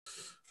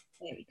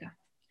There we go.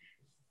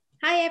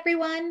 Hi,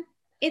 everyone.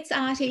 It's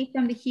Artie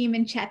from the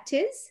Human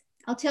Chapters.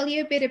 I'll tell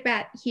you a bit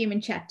about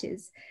Human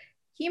Chapters.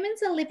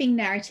 Humans are living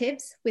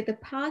narratives with a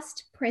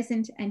past,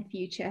 present, and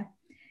future.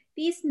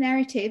 These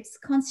narratives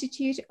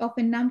constitute of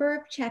a number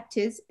of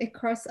chapters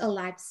across a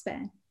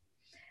lifespan.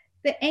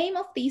 The aim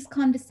of these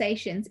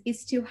conversations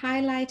is to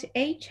highlight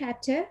a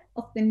chapter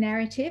of the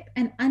narrative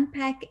and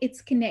unpack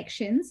its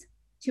connections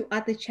to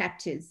other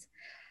chapters.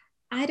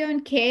 I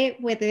don't care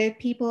whether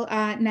people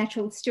are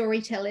natural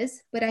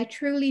storytellers, but I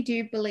truly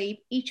do believe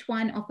each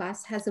one of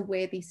us has a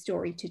worthy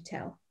story to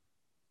tell.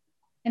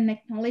 An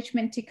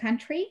acknowledgement to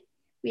country.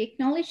 We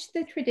acknowledge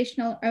the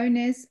traditional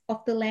owners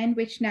of the land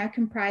which now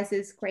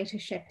comprises Greater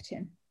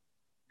Shepparton.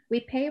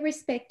 We pay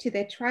respect to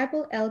their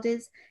tribal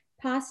elders,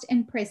 past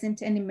and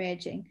present and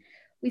emerging.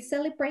 We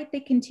celebrate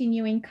their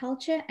continuing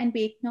culture and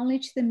we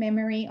acknowledge the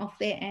memory of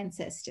their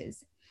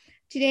ancestors.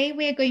 Today,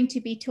 we're going to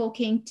be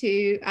talking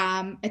to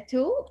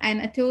Atul, and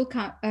Atul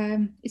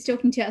is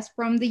talking to us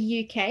from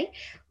the UK.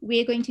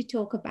 We're going to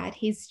talk about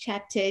his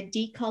chapter,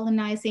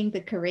 Decolonizing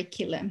the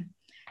Curriculum.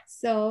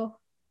 So,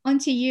 on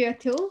to you,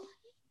 Atul. You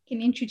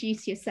can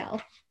introduce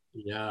yourself.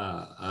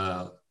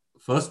 Yeah.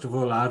 First of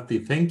all,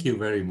 Aarti, thank you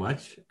very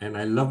much. And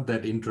I love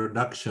that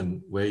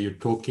introduction where you're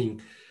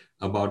talking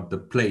about the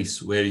place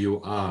where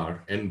you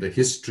are and the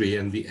history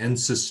and the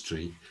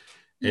ancestry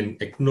and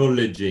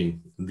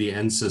acknowledging the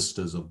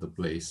ancestors of the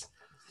place.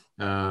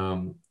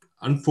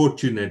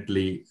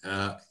 Unfortunately,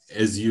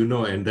 as you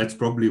know, and that's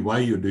probably why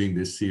you're doing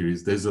this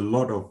series, there's a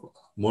lot of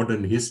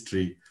modern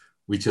history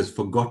which has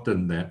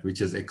forgotten that, which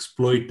has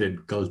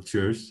exploited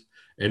cultures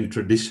and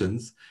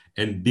traditions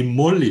and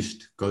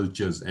demolished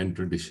cultures and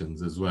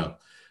traditions as well,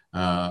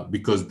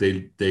 because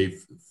they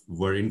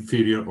were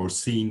inferior or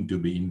seen to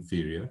be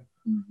inferior.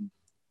 Mm-hmm.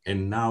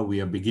 And now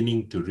we are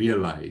beginning to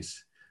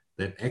realize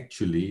that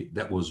actually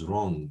that was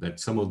wrong, that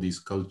some of these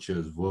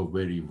cultures were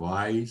very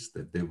wise,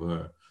 that they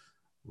were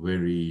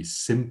very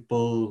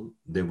simple,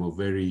 they were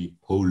very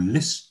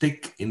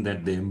holistic in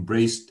that they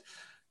embraced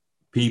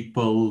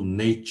people,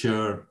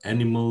 nature,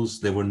 animals.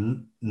 They were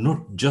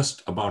not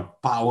just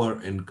about power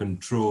and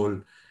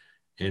control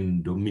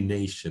and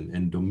domination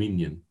and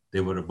dominion. They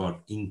were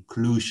about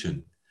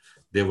inclusion.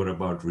 They were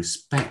about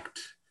respect.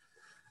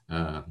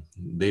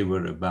 They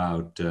were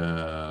about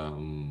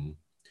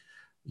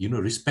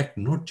respect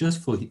not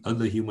just for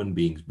other human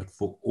beings, but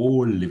for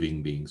all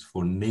living beings,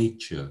 for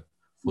nature,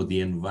 for the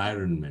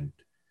environment.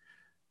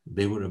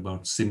 They were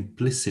about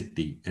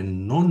simplicity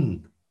and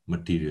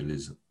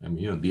non-materialism. I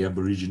mean, the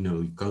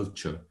Aboriginal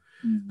culture.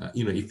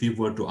 If you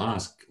were to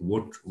ask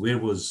where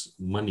was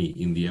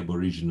money in the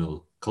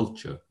Aboriginal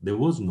culture, there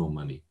was no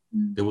money.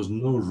 There was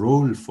no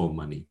role for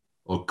money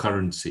or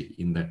currency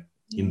in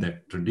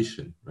that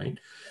tradition, right?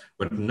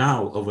 But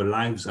now our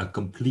lives are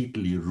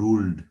completely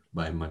ruled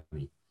by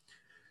money.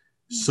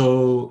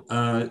 So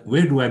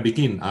where do I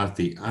begin,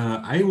 Aarti?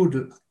 I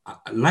would,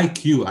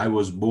 like you, I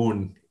was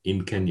born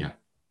in Kenya.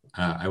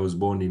 I was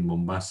born in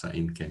Mombasa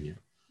in Kenya.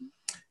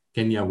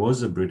 Kenya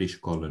was a British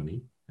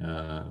colony.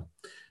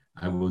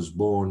 I was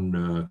born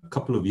a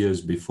couple of years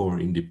before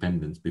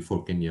independence,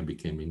 before Kenya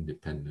became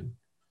independent,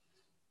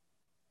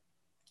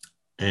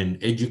 and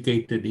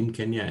educated in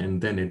Kenya.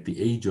 And then at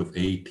the age of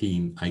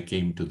 18, I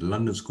came to the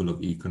London School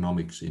of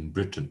Economics in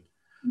Britain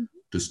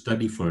to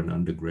study for an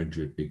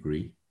undergraduate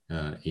degree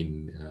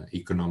in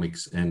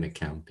economics and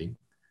accounting.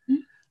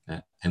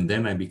 And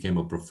then I became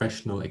a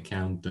professional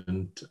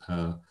accountant.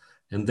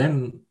 And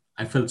then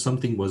I felt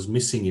something was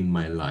missing in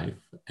my life.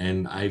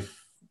 And I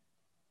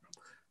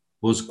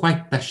was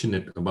quite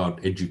passionate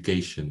about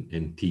education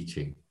and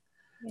teaching.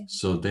 Yeah.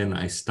 So then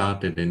I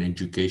started an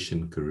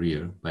education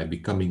career by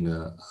becoming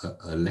a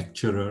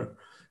lecturer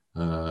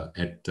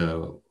at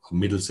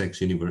Middlesex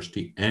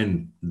University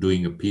and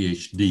doing a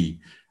PhD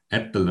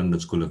at the London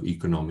School of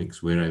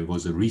Economics, where I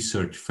was a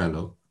research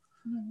fellow.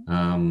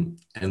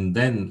 And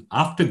then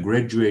after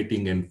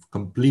graduating and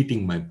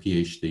completing my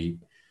PhD,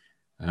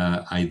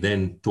 I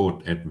then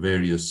taught at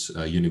various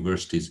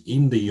universities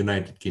in the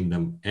United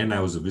Kingdom, and I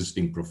was a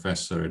visiting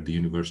professor at the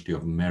University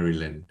of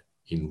Maryland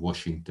in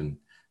Washington,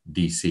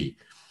 DC.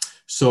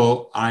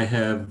 So I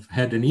have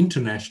had an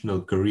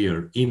international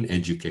career in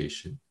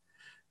education,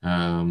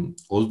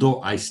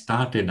 although I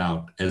started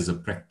out as a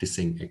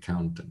practicing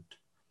accountant.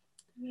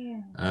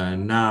 Yeah.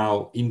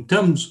 Now, in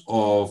terms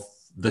of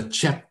the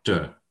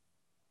chapter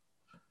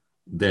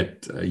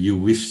that you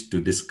wish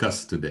to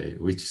discuss today,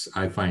 which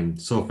I find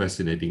so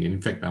fascinating.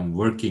 In fact, I'm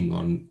working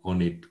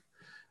on it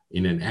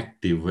in an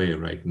active way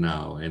right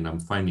now, and I'm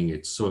finding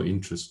it so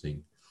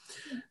interesting.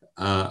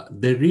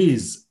 There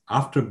is,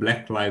 after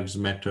Black Lives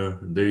Matter,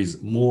 there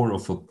is more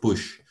of a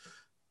push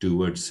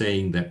towards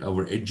saying that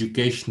our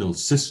educational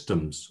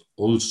systems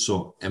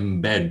also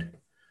embed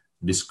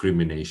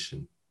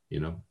discrimination,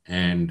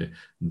 and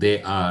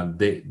they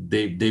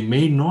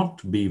may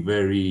not be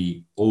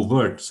very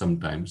overt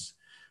sometimes,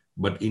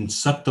 but in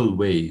subtle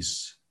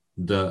ways,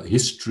 the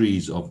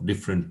histories of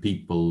different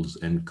peoples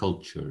and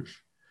cultures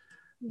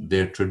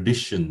their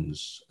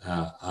traditions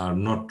are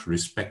not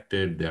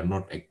respected, they are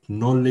not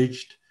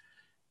acknowledged,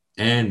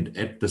 and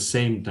at the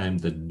same time,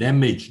 the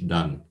damage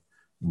done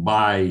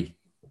by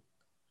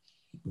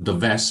the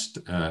West,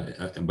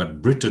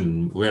 but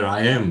Britain, where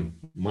I am,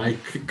 my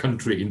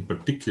country in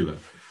particular,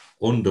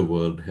 on the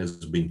world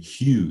has been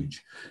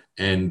huge.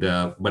 And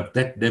but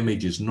that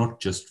damage is not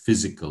just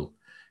physical,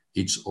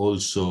 it's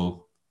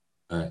also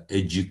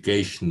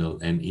educational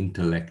and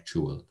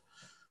intellectual.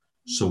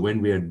 So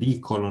when we are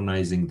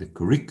decolonizing the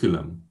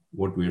curriculum,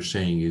 what we're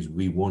saying is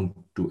we want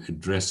to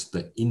address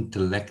the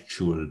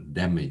intellectual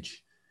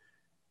damage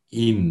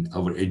in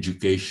our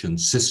education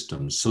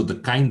systems. So the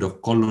kind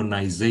of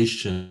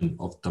colonization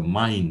of the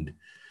mind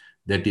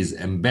that is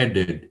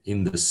embedded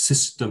in the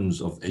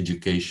systems of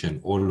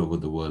education all over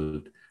the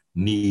world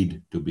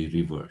need to be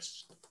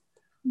reversed.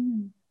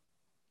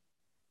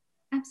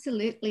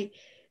 Absolutely.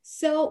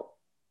 So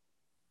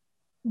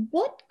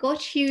what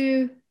got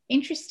you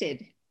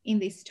interested in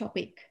this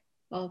topic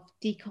of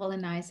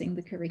decolonizing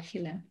the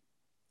curriculum?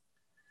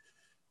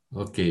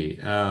 Okay,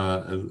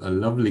 a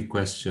lovely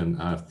question,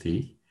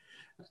 Aarti.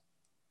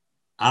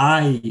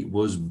 I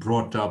was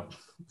brought up,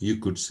 you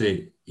could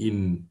say,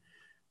 in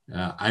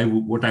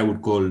what I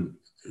would call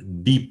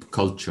deep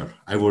culture.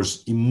 I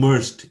was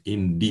immersed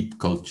in deep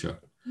culture.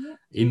 Yeah.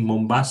 In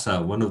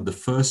Mombasa, one of the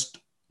first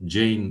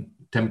Jain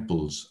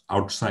temples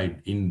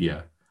outside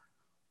India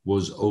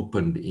was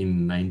opened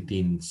in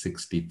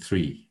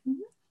 1963.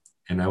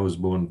 And I was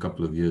born a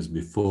couple of years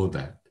before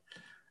that.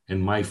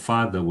 And my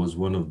father was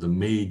one of the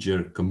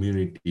major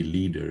community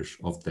leaders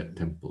of that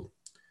temple.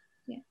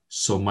 Yeah.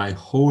 So my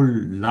whole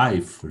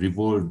life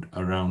revolved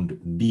around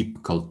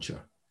deep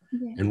culture.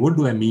 Yeah. And what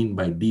do I mean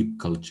by deep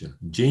culture?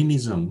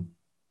 Jainism,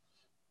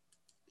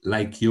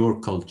 like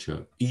your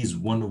culture, is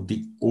one of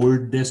the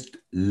oldest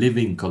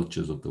living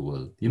cultures of the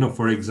world. You know,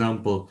 for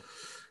example,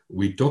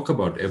 we talk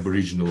about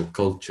Aboriginal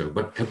culture,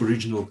 but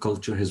Aboriginal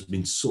culture has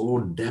been so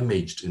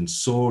damaged and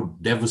so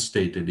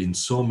devastated in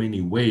so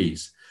many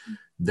ways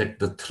that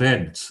the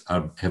threads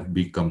have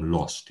become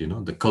lost, you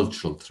know, the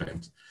cultural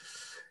threads.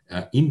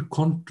 In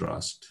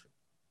contrast,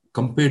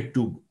 compared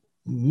to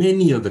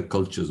many other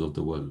cultures of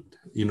the world,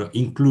 you know,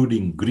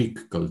 including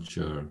Greek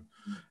culture,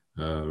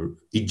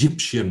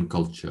 Egyptian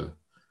culture,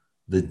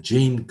 the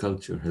Jain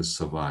culture has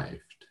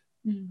survived.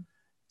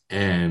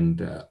 And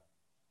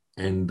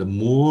the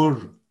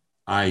more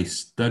I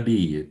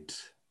study it,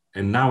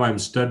 and now I'm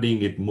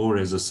studying it more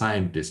as a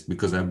scientist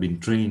because I've been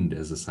trained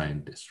as a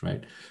scientist,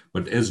 right?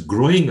 But as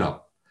growing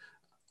up,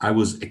 I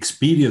was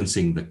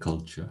experiencing the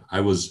culture.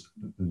 I was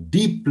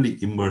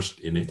deeply immersed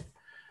in it.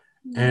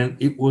 And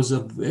it was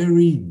a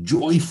very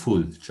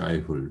joyful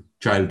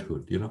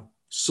childhood, you know,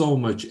 so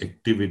much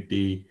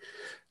activity,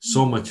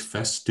 so much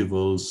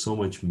festivals, so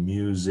much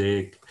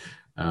music,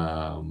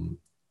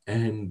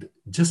 and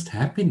just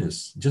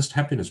happiness.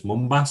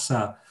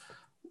 Mombasa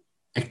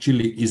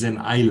actually is an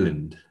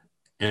island.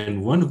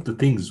 And one of the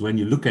things, when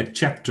you look at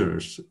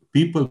chapters,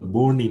 people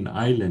born in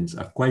islands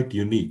are quite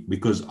unique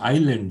because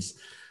islands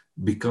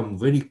become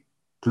very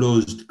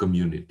closed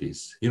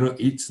communities. You know,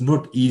 it's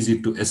not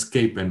easy to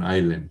escape an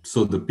island.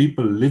 So the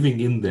people living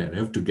in there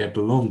have to get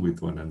along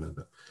with one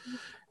another.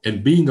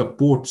 And being a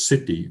port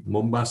city,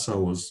 Mombasa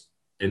was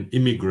an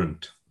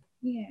immigrant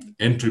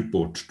entry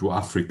port to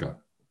Africa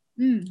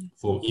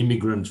for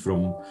immigrants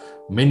from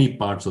many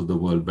parts of the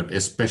world, but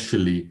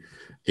especially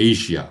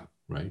Asia,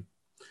 right?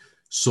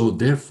 So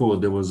therefore,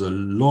 there was a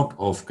lot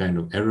of kind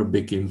of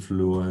Arabic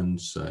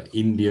influence,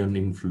 Indian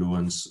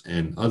influence,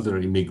 and other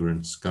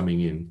immigrants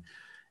coming in.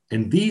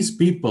 And these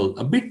people,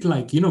 a bit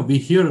like, you know, we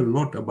hear a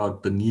lot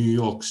about the New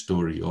York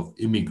story of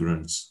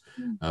immigrants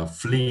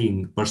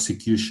fleeing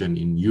persecution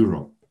in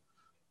Europe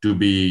to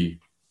be,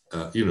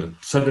 you know,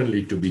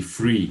 suddenly to be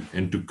free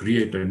and to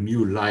create a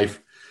new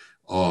life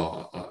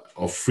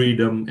of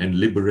freedom and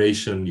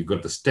liberation. You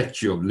got the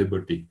Statue of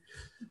Liberty.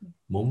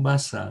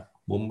 Mombasa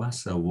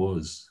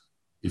was,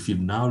 if you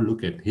now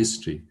look at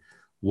history,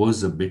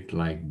 was a bit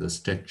like the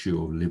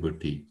Statue of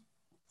Liberty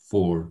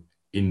for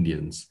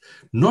Indians,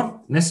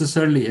 not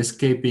necessarily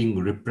escaping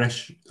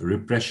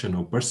repression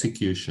or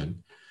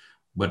persecution,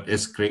 but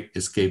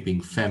escaping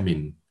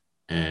famine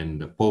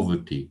and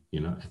poverty,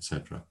 you know,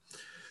 etc.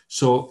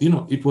 So, you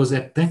know, it was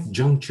at that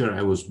juncture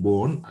I was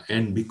born.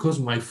 And because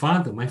my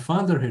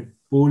father had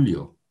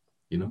polio,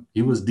 you know,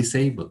 he was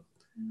disabled,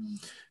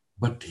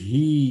 but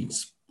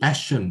his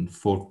passion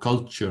for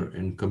culture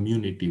and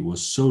community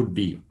was so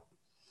deep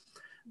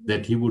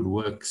that he would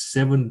work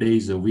 7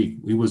 days a week.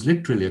 He was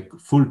literally a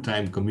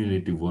full-time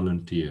community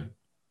volunteer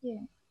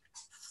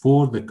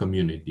for the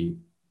community.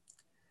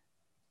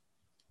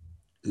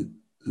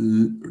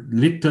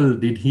 Little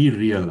did he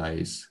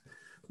realize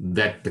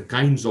that the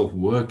kinds of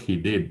work he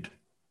did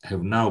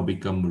have now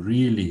become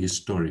really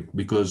historic,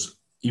 because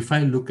if I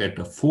look at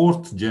a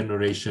fourth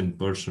generation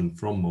person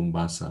from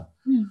Mombasa,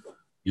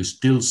 you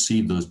still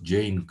see those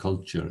Jain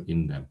culture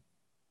in them.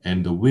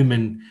 And the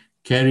women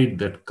carried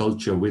that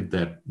culture with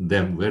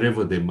them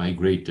wherever they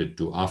migrated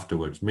to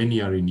afterwards.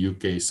 Many are in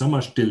UK, some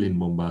are still in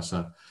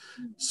Mombasa.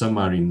 Some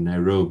are in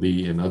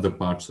Nairobi and other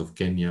parts of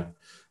Kenya.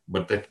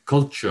 But that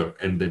culture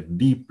and that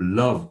deep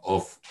love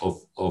of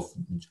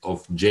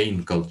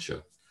Jain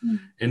culture.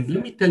 And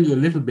let me tell you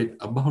a little bit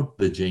about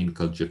the Jain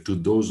culture to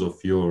those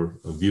of your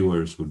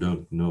viewers who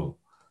don't know.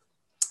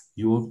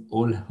 You have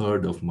all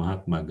heard of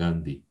Mahatma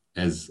Gandhi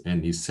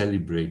and he's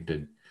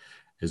celebrated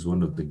as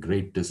one of the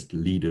greatest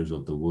leaders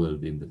of the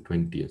world in the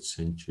 20th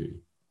century.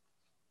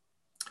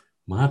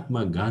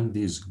 Mahatma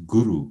Gandhi's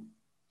guru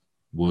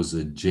was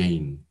a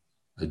Jain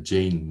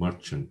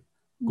merchant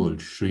called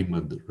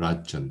Srimad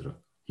Rajchandra.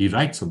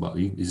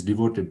 He's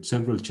devoted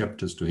several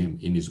chapters to him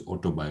in his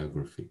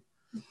autobiography.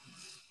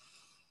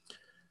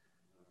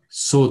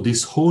 So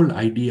this whole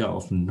idea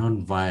of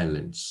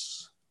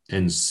non-violence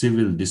and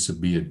civil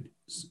disobedience,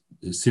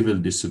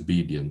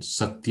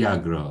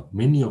 satyagraha,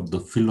 many of the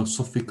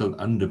philosophical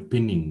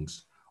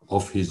underpinnings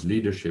of his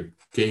leadership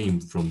came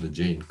from the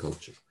Jain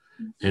culture.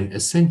 And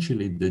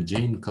essentially, the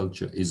Jain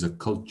culture is a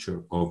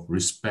culture of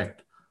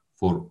respect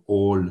for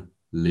all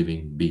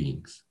living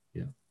beings.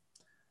 Yeah.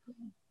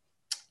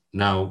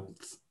 Now,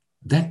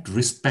 that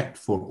respect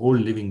for all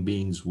living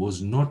beings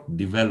was not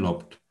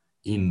developed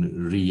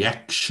in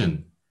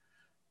reaction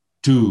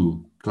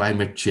to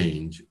climate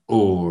change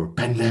or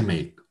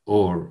pandemic,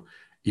 or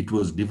it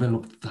was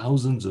developed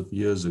thousands of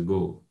years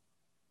ago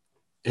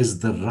as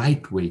the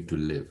right way to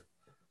live.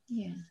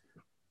 Yeah.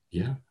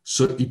 Yeah.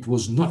 So it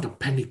was not a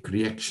panic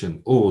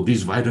reaction. Oh,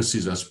 these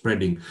viruses are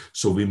spreading,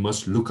 so we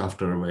must look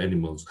after our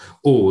animals.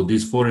 Oh,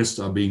 these forests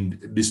are being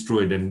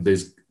destroyed and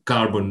there's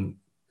carbon,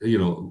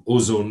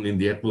 ozone in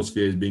the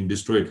atmosphere is being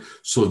destroyed.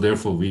 So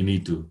therefore we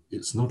need to.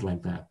 It's not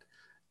like that.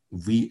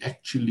 We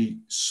actually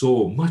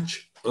saw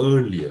much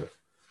earlier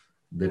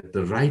that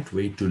the right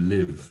way to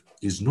live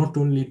is not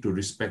only to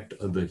respect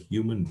other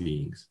human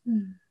beings,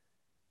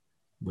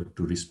 but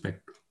to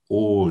respect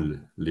all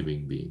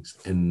living beings.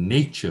 And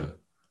nature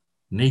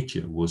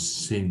was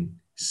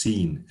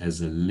seen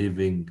as a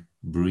living,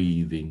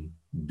 breathing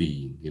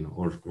being,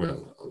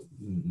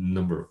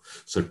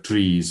 so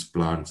trees,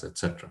 plants,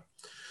 etc.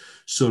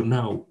 So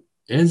now,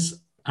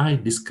 as I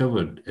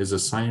discovered as a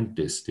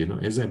scientist,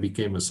 as I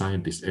became a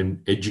scientist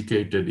and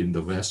educated in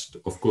the West,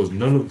 of course,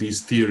 none of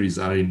these theories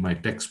are in my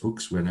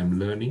textbooks when I'm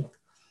learning.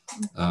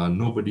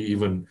 Nobody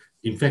even,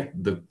 in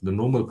fact, the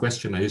normal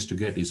question I used to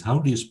get is, how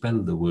do you spell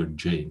the word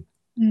Jain?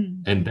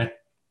 And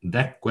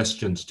that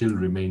question still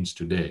remains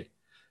today.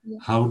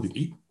 Yeah.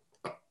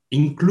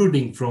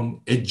 Including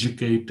from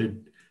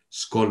educated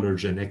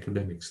scholars and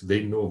academics,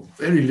 they know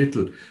very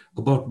little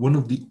about one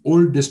of the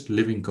oldest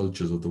living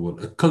cultures of the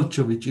world, a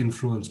culture which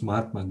influenced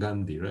Mahatma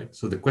Gandhi, right?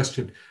 So the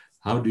question,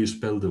 how do you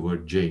spell the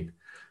word Jain?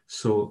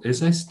 So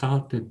as I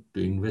started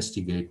to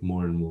investigate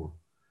more and more,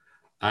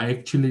 I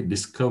actually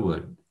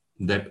discovered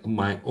that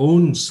my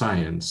own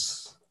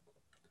science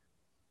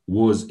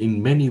was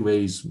in many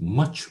ways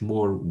much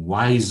more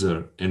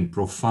wiser and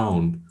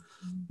profound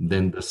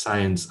than the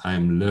science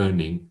I'm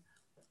learning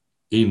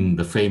in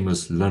the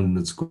famous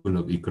London School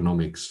of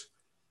Economics.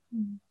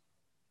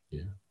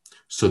 Yeah.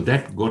 So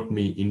that got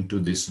me into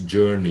this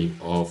journey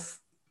of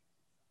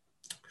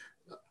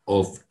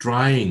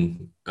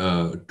trying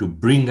to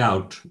bring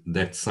out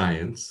that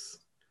science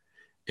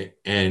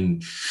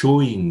and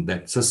showing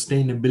that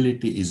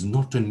sustainability is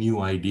not a new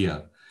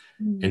idea.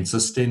 And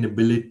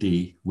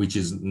sustainability, which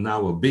is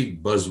now a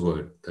big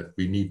buzzword, that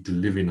we need to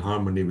live in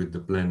harmony with the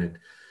planet,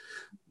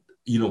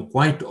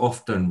 quite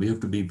often we have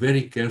to be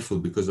very careful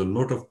because a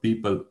lot of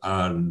people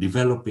are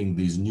developing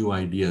these new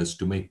ideas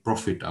to make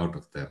profit out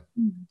of them.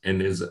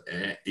 And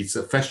it's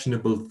a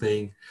fashionable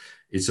thing.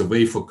 It's a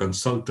way for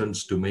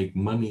consultants to make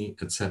money,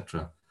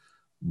 etc.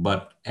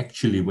 But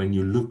actually, when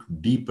you look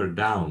deeper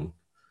down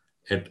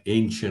at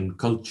ancient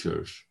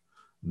cultures,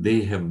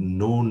 they have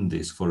known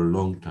this for a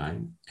long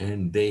time,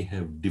 and they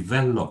have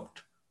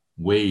developed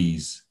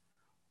ways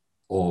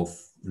of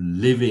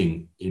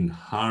living in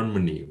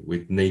harmony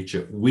with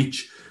nature,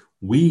 which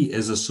we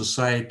as a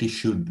society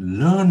should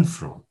learn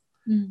from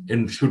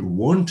and should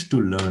want to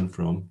learn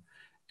from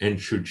and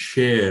should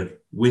share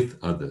with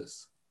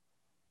others.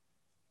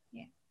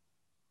 Yeah,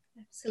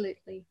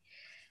 absolutely.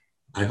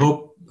 I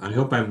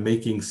hope I'm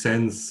making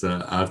sense,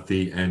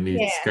 Aarti, and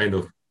it's kind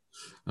of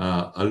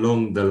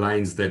along the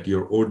lines that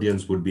your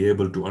audience would be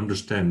able to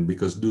understand,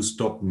 because do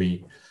stop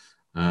me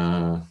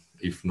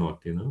if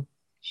not,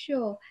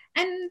 Sure.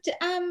 And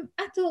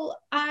Atul,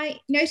 I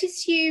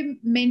noticed you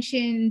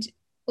mentioned,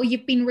 or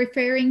you've been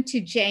referring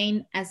to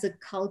Jain as a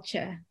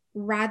culture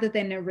rather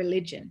than a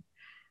religion.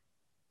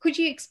 Could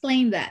you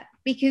explain that?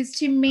 Because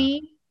to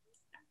me,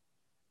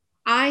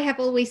 I have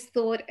always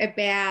thought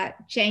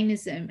about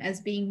Jainism as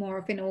being more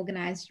of an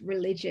organized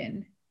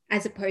religion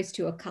as opposed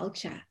to a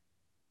culture.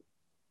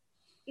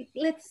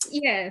 Let's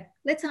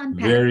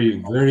unpack.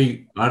 Very,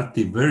 very,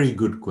 Aarti, very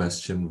good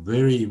question.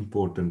 Very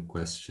important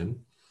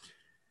question.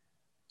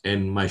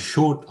 And my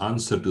short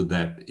answer to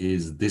that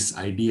is this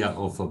idea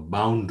of a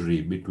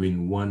boundary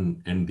between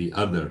one and the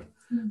other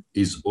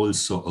is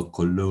also a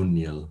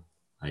colonial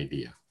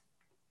idea,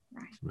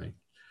 right?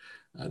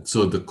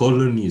 So the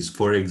colonies,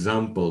 for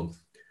example,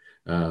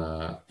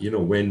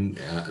 When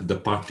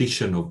the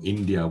partition of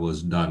India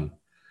was done,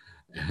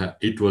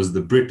 it was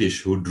the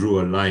British who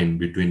drew a line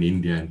between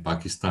India and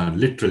Pakistan.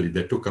 Literally,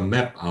 they took a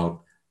map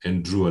out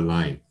and drew a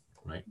line,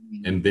 right?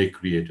 And they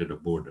created a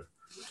border.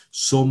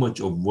 So much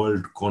of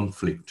world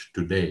conflict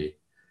today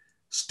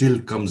still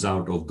comes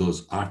out of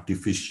those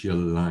artificial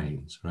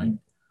lines, right?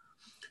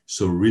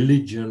 So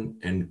religion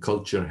and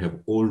culture have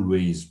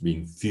always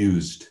been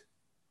fused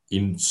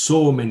in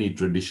so many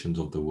traditions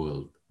of the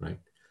world, right?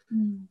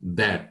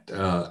 That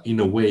in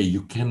a way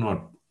you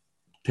cannot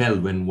tell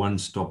when one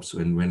stops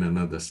and when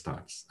another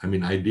starts. I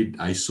mean,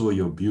 I saw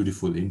your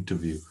beautiful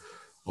interview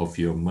of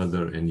your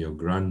mother and your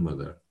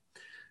grandmother.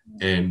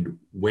 And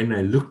when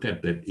I looked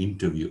at that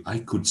interview, I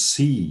could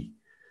see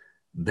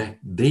that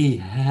they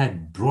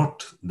had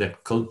brought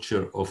that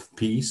culture of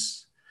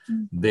peace.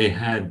 They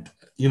had,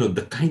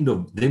 the kind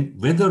of them,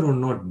 whether or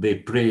not they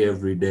pray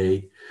every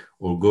day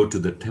or go to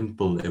the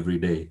temple every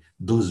day,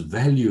 those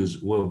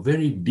values were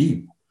very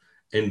deep.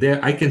 And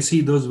there I can see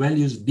those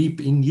values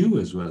deep in you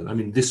as well. I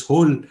mean, this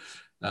whole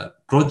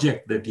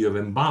project that you have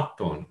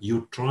embarked on,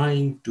 you're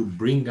trying to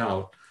bring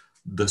out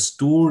the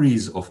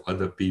stories of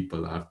other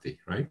people, Aarti,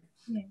 right?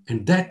 Yeah.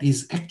 And that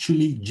is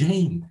actually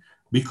Jain,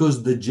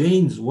 because the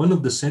Jains, one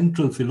of the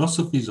central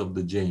philosophies of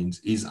the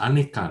Jains is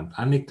Anekant.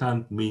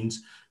 Anekant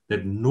means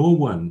that no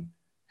one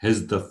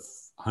has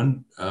as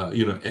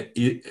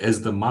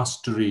the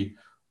mastery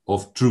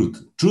of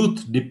truth.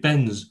 Truth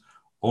depends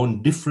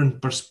on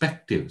different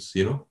perspectives,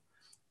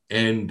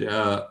 and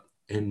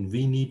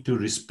we need to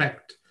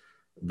respect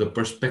the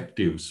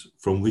perspectives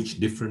from which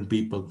different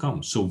people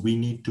come. So we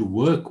need to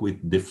work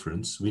with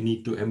difference, we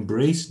need to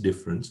embrace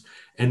difference,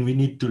 and we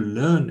need to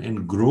learn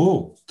and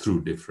grow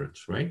through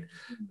difference, right?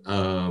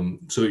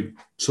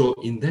 So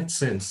in that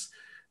sense,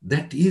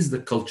 that is the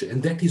culture.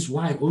 And that is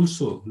why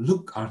also,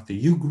 look,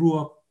 Aarti, you grew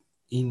up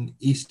in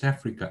East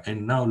Africa,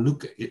 and now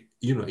look,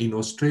 in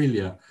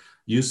Australia,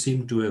 you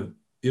seem to have,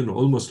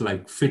 almost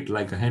like fit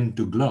like a hand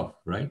to glove,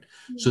 right?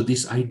 So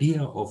this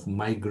idea of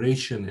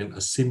migration and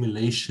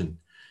assimilation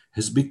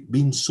has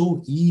been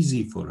so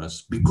easy for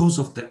us because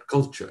of that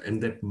culture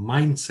and that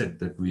mindset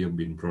that we have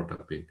been brought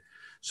up in.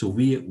 So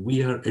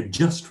we are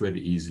adjust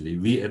very easily,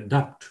 we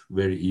adapt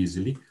very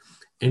easily,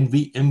 and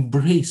we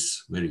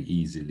embrace very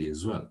easily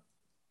as well,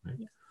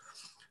 right?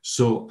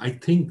 So I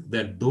think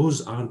that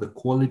those are the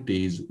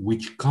qualities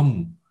which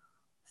come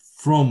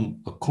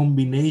from a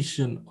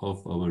combination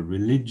of our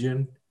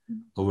religion,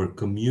 our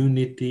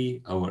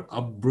community, our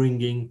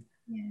upbringing,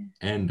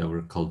 and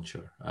our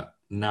culture.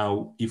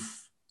 Now,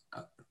 if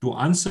to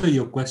answer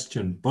your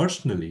question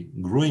personally,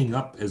 growing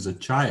up as a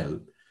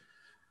child,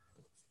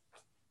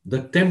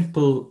 the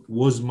temple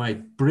was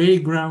my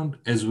playground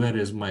as well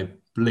as my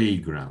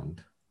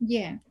playground.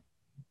 Yeah.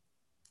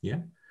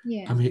 Yeah.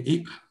 Yeah. I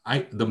mean,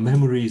 the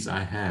memories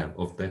I have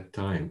of that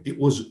time, it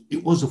was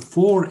a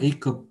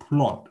 4-acre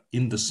plot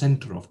in the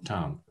center of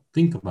town.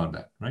 Think about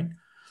that, right?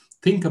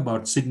 Think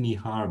about Sydney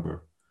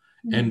Harbor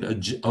and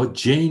a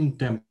Jain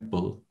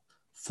temple,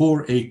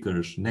 4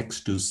 acres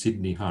next to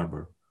Sydney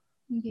Harbor.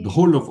 The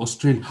whole of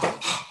Australia,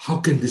 how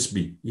can this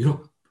be?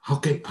 How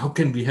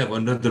can we have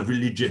another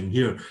religion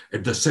here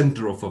at the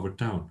center of our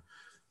town?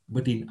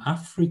 But in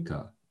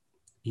Africa,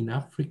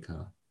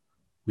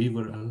 we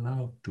were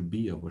allowed to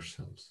be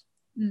ourselves.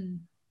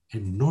 And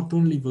not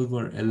only we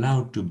were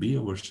allowed to be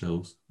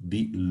ourselves,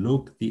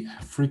 the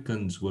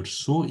Africans were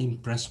so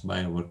impressed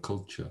by our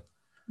culture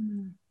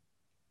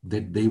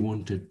that they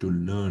wanted to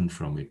learn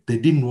from it. They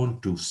didn't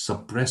want to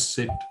suppress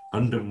it,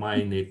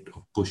 undermine it,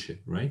 or push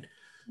it, right?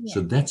 Yeah.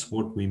 So that's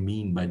what we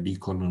mean by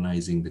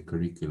decolonizing the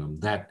curriculum.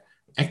 That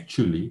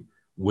actually,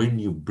 when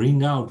you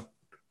bring out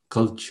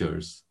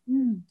cultures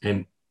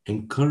and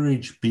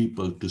encourage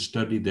people to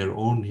study their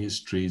own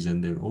histories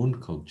and their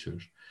own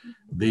cultures,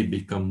 they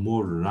become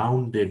more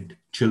rounded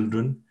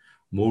children,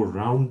 more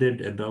rounded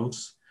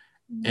adults,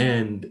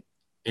 and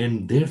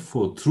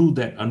therefore, through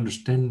that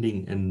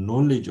understanding and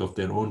knowledge of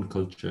their own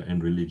culture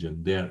and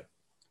religion,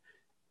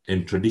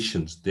 and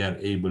traditions, they are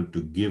able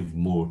to give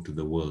more to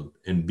the world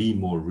and be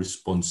more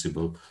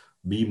responsible,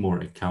 be more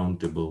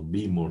accountable,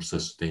 be more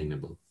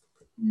sustainable.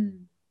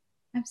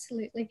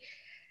 Absolutely.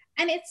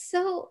 And it's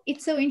so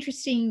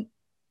interesting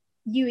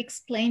you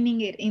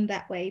explaining it in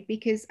that way,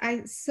 because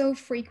I so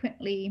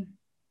frequently,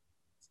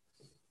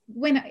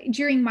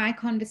 during my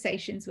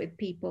conversations with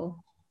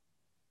people,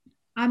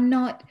 I'm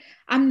not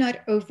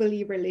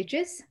overly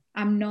religious.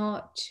 I'm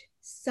not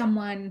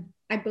someone,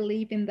 I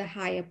believe in the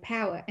higher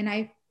power. And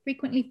I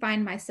frequently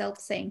find myself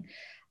saying,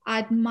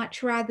 I'd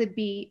much rather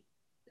be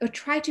or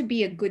try to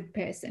be a good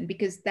person,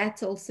 because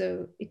that's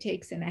also, it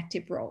takes an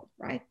active role,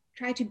 right?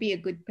 Try to be a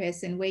good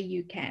person where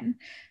you can,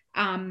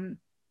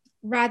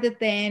 rather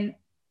than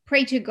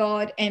pray to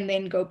God and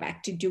then go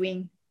back to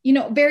doing,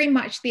 very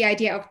much the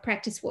idea of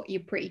practice what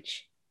you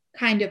preach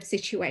kind of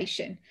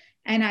situation.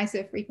 And I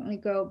so frequently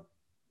go,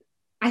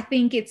 I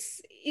think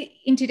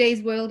in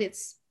today's world,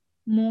 it's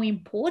more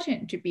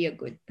important to be a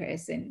good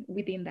person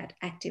within that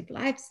active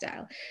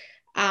lifestyle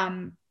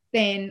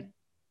than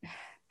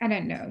I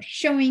don't know,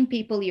 showing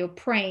people you're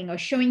praying or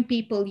showing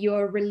people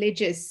you're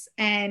religious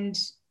and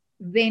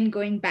then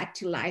going back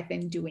to life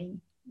and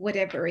doing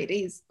whatever it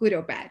is, good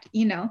or bad,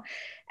 you know.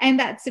 And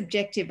that's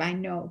subjective, I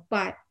know,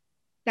 but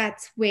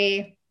that's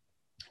where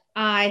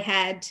I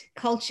had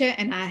culture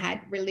and I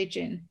had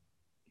religion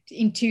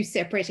in two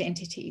separate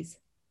entities.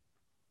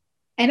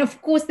 And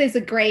of course, there's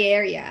a gray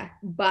area,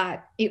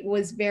 but it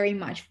was very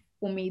much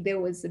for me, there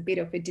was a bit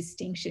of a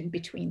distinction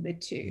between the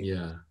two.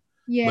 Yeah.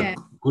 Yeah.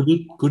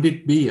 But could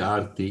it be,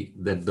 Aarti,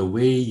 that the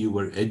way you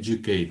were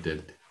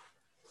educated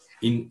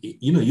when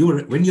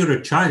you're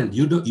a child,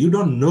 you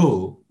don't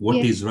know what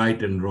is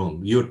right and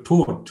wrong. You're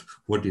taught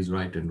what is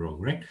right and wrong,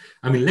 right?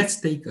 I mean, let's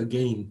take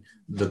again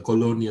the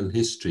colonial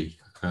history,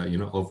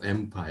 of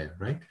empire,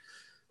 right?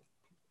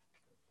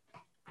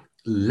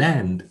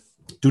 Land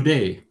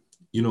today,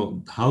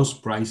 house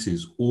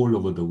prices all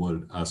over the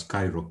world are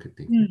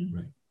skyrocketing,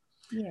 right?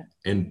 Yeah.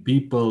 And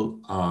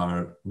people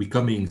are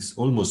becoming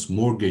almost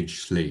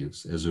mortgage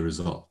slaves as a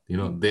result.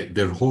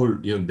 Their whole,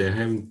 they're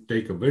having to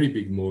take a very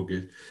big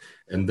mortgage,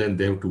 and then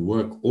they have to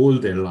work all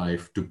their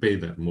life to pay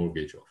that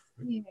mortgage off.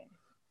 Right?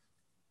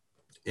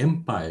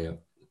 Yeah.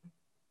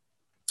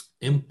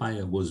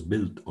 Empire was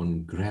built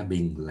on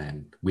grabbing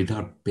land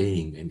without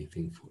paying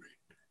anything for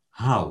it.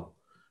 How?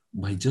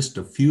 By just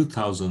a few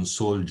thousand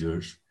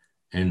soldiers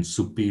and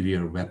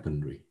superior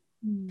weaponry,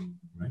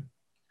 right?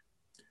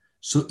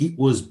 So it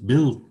was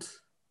built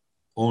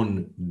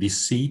on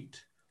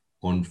deceit,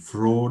 on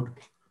fraud,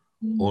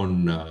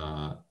 on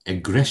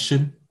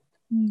aggression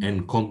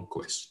and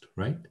conquest,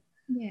 right?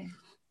 Yeah.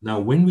 Now,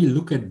 when we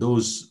look at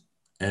those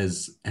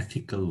as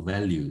ethical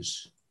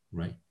values,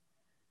 right?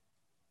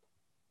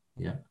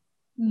 Yeah.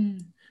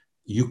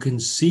 You can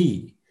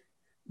see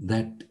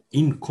that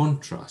in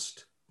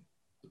contrast,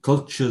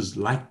 cultures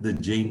like the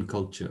Jain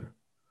culture,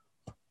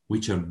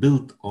 which are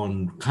built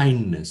on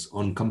kindness,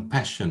 on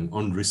compassion,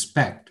 on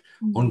respect,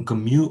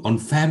 on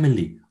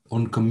family,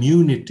 on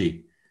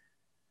community,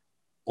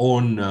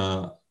 on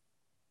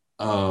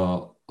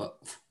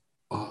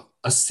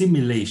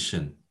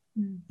assimilation,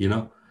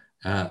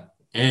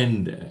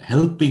 and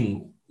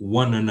helping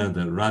one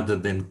another rather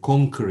than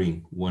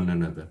conquering one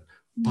another.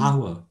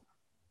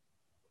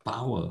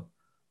 Power,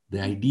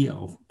 the idea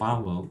of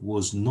power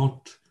was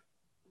not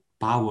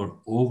power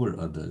over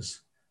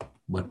others,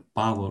 but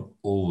power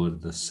over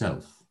the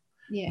self.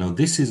 Yeah. Now,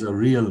 this is a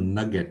real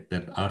nugget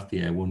that,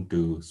 Aarti, I want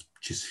to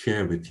just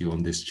share with you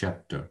on this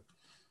chapter.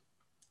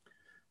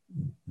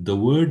 The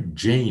word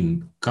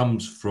Jain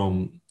comes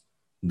from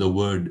the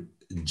word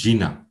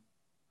Jina.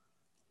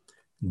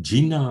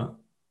 Jina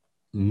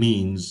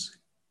means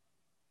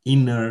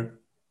inner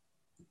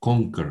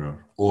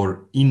conqueror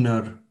or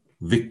inner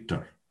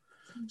victor.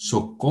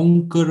 So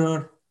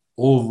conqueror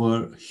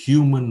over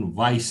human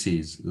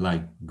vices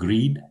like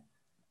greed,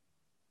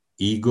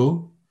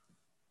 ego,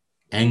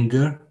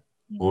 anger,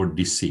 or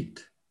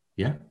deceit.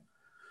 Yeah.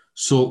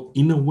 So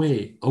in a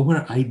way,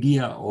 our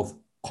idea of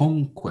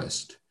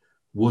conquest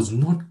was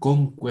not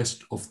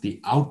conquest of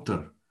the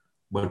outer,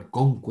 but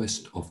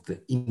conquest of the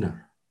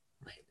inner.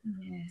 Right?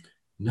 Yeah.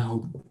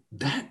 Now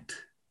that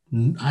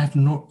I have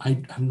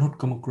not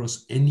come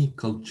across any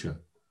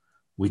culture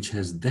which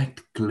has that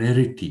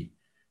clarity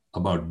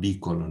about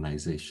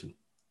decolonization.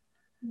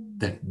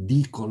 That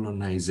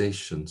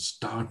decolonization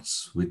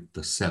starts with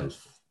the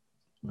self,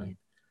 right?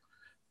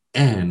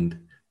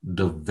 And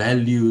the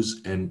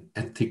values and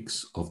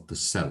ethics of the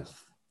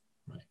self,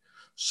 right?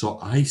 So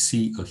I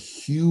see a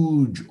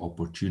huge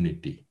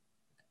opportunity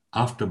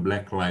after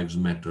Black Lives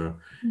Matter.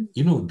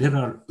 There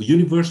are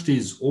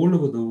universities all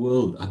over the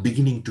world are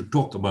beginning to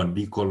talk about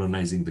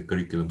decolonizing the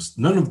curriculums.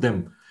 None of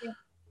them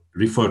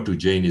refer to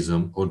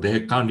Jainism, or they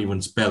can't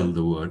even spell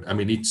the word. I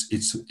mean,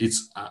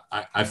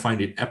 I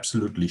find it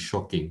absolutely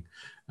shocking,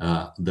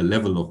 the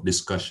level of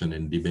discussion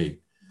and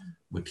debate.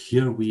 But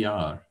here we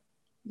are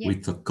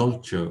with a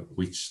culture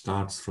which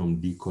starts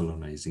from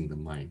decolonizing the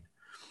mind.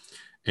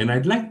 And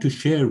I'd like to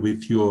share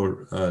with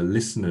your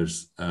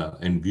listeners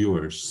and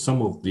viewers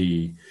some of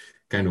the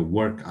kind of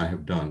work I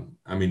have done.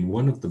 I mean,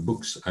 one of the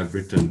books I've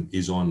written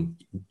is on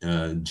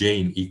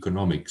Jain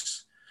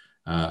economics.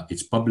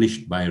 It's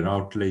published by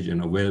Routledge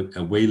and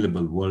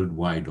available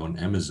worldwide on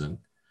Amazon.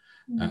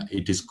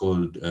 It is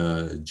called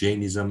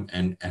Jainism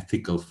and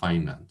Ethical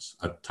Finance,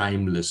 a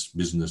Timeless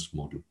Business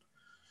Model.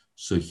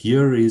 So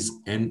here is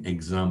an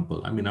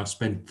example. I mean, I've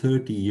spent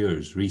 30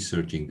 years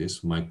researching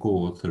this. My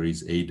co-author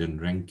is Aidan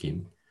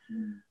Rankin.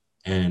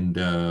 And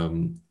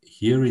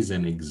here is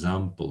an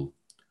example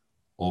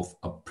of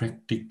a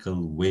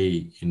practical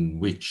way in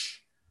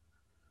which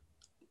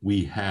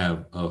we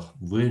have a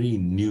very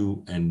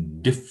new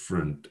and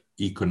different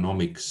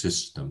economic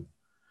system,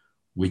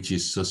 which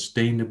is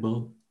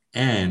sustainable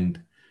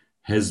and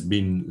has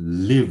been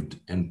lived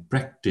and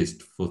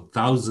practiced for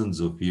thousands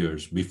of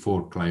years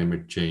before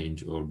climate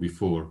change or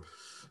before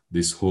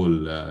this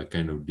whole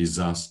kind of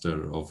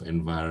disaster of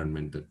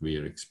environment that we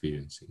are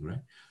experiencing,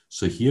 right?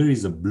 So here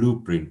is a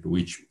blueprint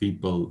which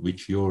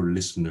your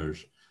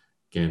listeners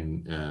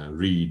can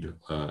read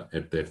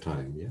at their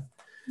time,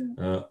 yeah?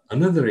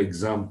 Another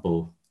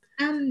example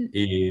Um,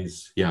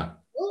 is, yeah,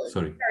 well,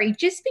 sorry. sorry,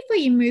 just before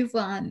you move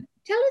on,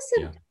 tell us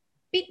a Yeah.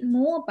 bit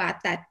more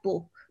about that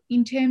book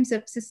in terms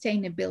of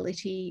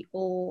sustainability,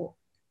 or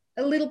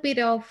a little bit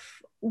of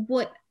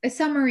what a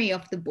summary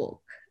of the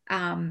book.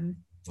 Um,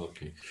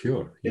 Okay,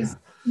 sure. Yeah. 'Cause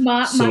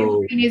my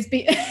So, brain is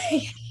bit.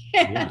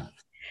 yeah.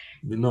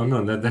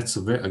 No, that's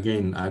a very,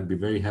 again, I'd be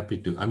very happy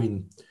to. I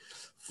mean,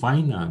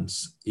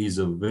 finance is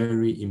a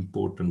very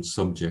important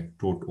subject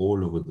taught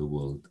all over the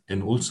world.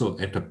 And also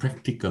at a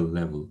practical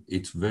level,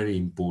 it's very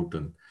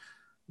important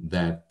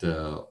that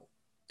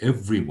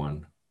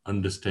everyone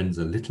understands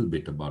a little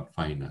bit about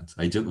finance.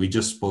 We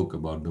just spoke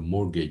about the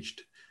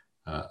mortgaged,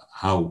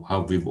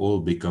 how we've all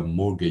become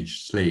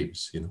mortgage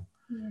slaves, you know.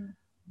 Yeah.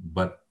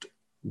 But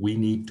we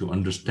need to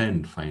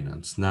understand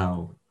finance.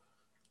 Now,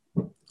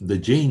 the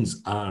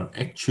Jains are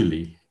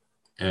actually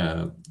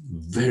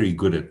very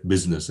good at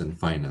business and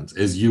finance,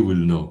 as you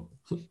will know.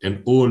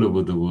 And all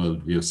over the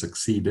world, we have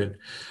succeeded.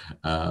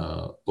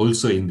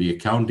 Also, in the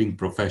accounting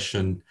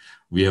profession,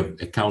 we have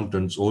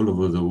accountants all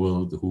over the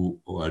world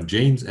who are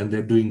Jains, and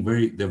they're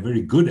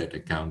very good at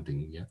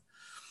accounting. Yeah,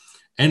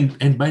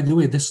 and by the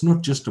way, that's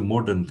not just a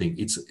modern thing.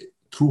 It's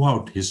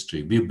throughout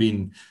history. We've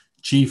been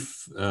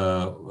chief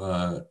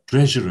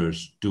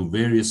treasurers to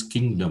various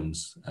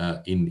kingdoms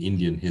in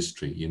Indian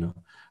history, you know,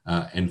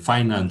 and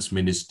finance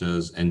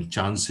ministers and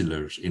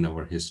chancellors in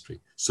our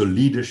history. So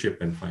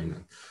leadership and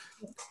finance.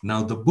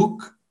 Now the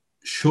book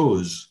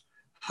shows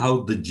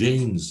how the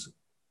Jains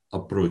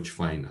approach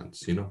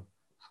finance, you know,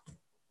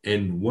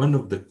 and one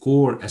of the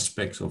core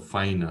aspects of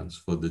finance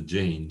for the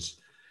Jains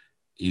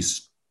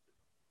is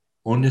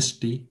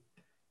honesty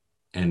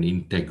and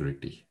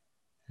integrity.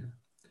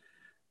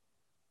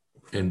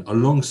 And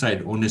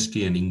alongside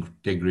honesty and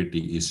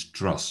integrity is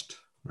trust,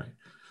 right?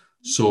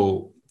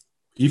 So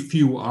if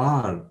you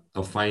are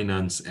a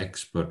finance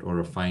expert or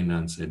a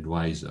finance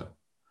advisor,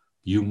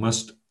 you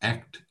must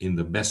act in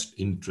the best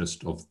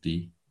interest of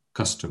the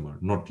customer,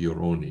 not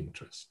your own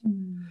interest.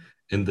 Mm.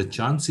 And the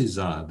chances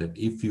are that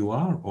if you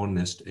are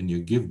honest and you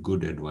give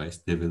good advice,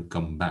 they will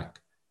come back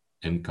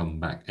and come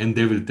back and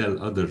they will tell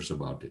others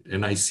about it.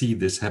 And I see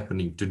this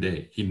happening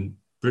today in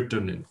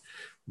Britain. And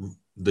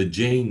the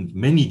Jains,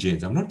 many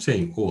Jains, I'm not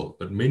saying all,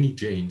 but many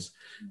Jains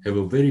have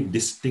a very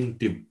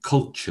distinctive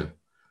culture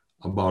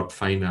about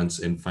finance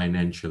and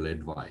financial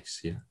advice.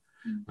 Yeah.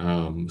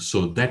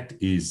 So that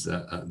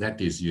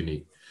is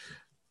unique.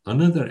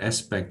 Another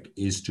aspect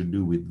is to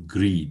do with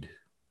greed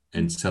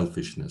and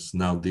selfishness.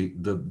 Now,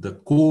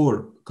 the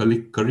core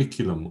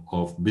curriculum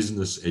of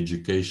business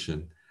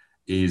education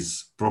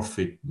is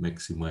profit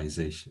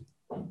maximization.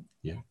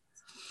 Yeah.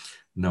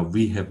 Now,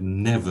 we have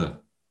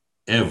never,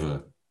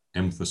 ever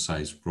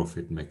emphasized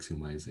profit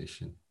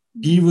maximization,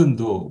 even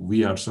though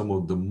we are some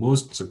of the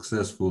most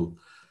successful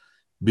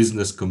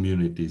business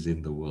communities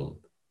in the world.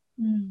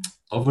 Mm.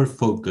 Our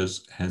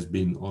focus has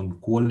been on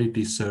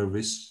quality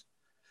service,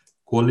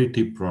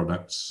 quality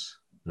products,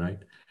 right?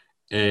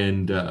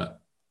 And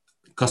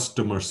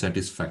customer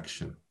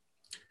satisfaction.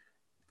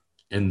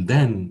 And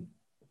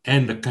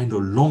a kind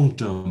of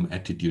long-term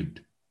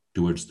attitude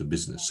towards the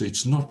business. So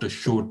it's not a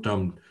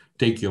short-term,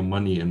 take your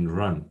money and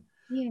run.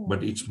 Yeah.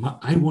 But it's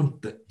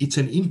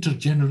an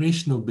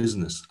intergenerational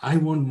business. I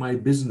want my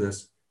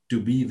business to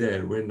be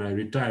there when I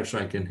retire so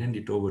I can hand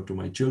it over to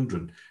my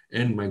children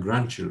and my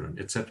grandchildren,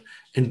 etc.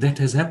 And that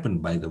has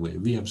happened, by the way.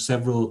 We have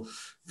several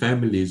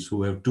families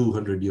who have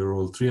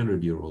 200-year-old,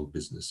 300-year-old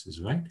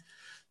businesses, right?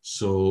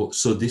 So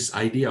this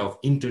idea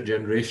of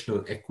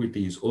intergenerational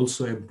equity is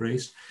also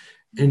embraced.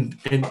 And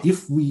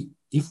if we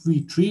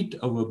treat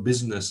our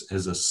business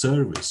as a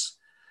service,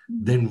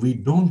 then we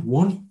don't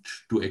want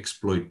to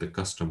exploit the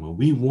customer.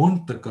 We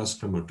want the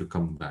customer to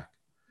come back.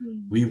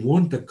 We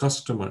want the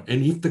customer,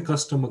 and if the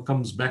customer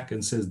comes back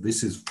and says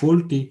this is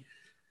faulty,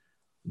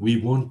 we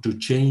want to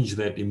change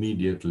that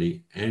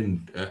immediately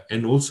and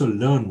also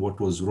learn what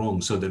was wrong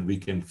so that we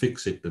can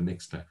fix it the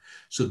next time.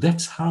 So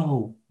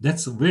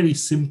that's a very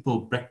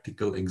simple,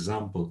 practical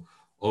example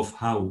of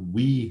how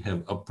we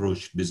have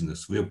approached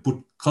business. We have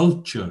put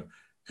culture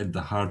at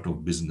the heart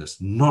of business,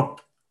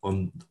 not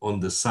on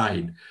the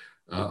side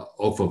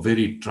of a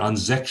very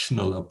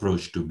transactional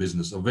approach to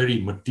business, a very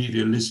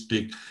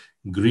materialistic,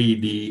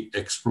 greedy,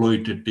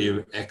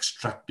 exploitative,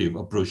 extractive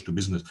approach to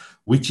business,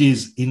 which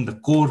is in the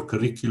core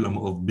curriculum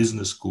of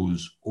business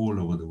schools all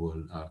over the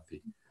world,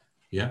 Aarti.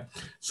 Yeah.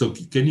 So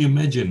can you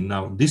imagine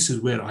now, this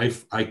is where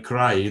I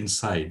cry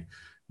inside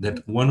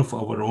that one of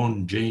our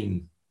own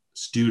Jain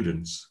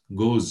students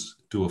goes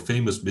to a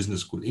famous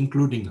business school,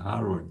 including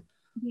Harvard.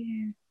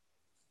 Yeah.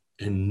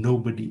 And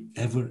nobody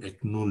ever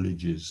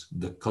acknowledges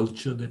the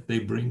culture that they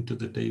bring to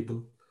the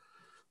table,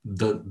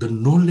 the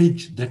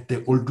knowledge that they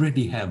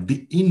already have,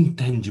 the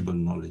intangible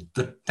knowledge,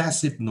 the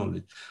tacit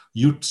knowledge.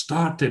 You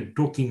started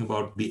talking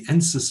about the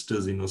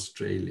ancestors in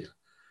Australia.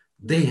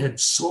 They had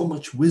so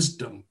much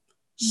wisdom,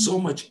 so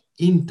much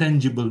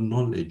intangible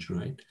knowledge,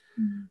 right?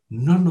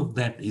 None of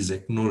that is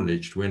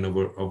acknowledged when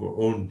our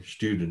own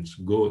students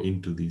go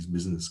into these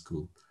business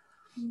schools.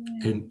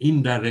 And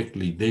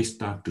indirectly, they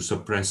start to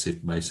suppress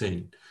it by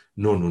saying,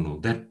 no, no, no,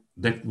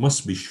 that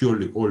must be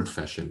surely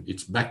old-fashioned.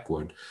 It's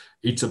backward.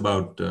 It's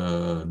about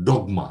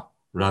dogma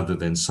rather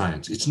than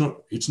science. It's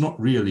not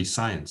really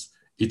science.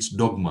 It's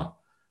dogma.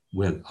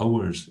 Well,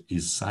 ours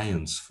is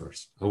science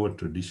first. Our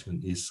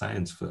tradition is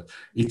science first.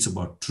 It's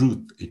about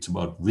truth. It's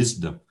about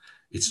wisdom.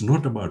 It's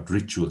not about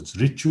rituals.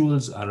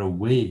 Rituals are a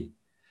way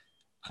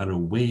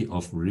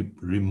of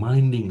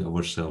reminding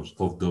ourselves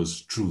of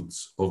those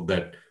truths, of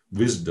that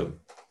wisdom.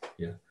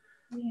 Yeah.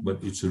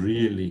 But it's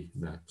really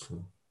that.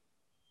 So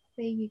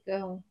there you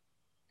go.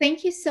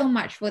 Thank you so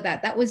much for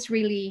that. That was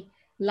really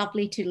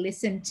lovely to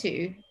listen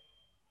to.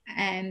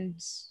 And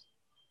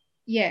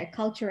yeah,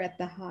 culture at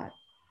the heart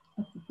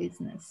of the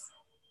business.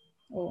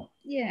 Or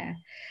yeah.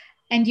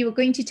 And you were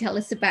going to tell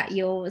us about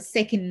your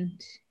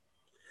second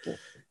book.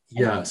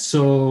 Yeah.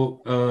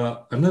 So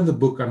another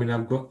book. I mean,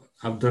 I've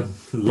done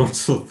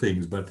lots of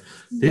things, but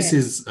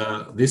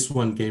this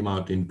one came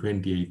out in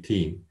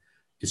 2018.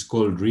 It's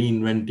called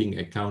Reinventing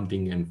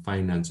Accounting and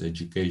Finance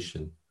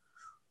Education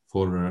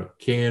for a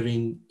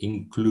Caring,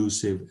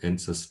 Inclusive,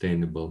 and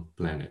Sustainable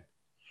Planet.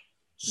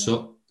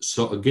 So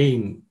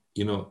again,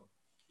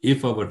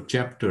 if our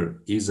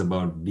chapter is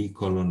about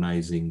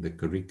decolonizing the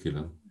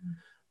curriculum,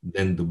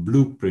 then the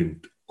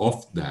blueprint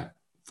of that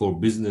for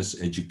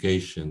business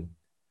education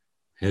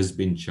has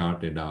been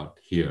charted out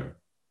here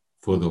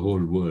for the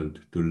whole world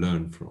to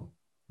learn from,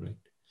 right?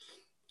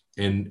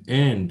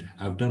 And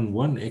I've done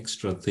one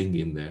extra thing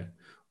in there,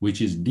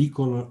 which is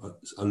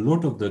a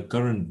lot of the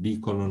current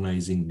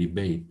decolonizing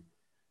debate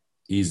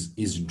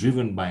is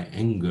driven by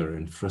anger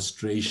and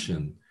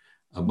frustration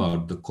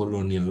about the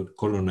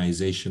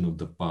colonization of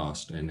the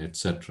past and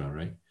etc.,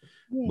 right?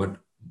 But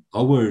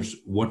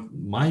what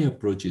my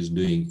approach is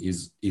doing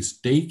is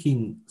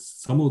taking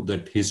some of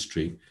that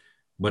history,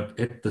 but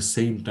at the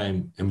same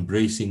time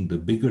embracing the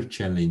bigger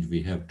challenge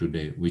we have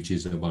today, which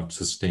is about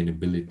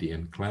sustainability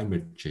and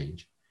climate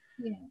change,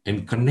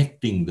 and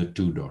connecting the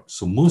two dots.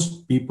 So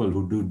most people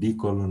who do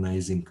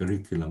decolonizing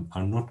curriculum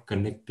are not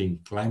connecting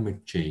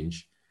climate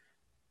change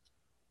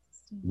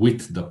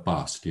with the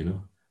past,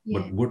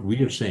 But what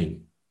we are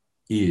saying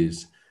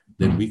is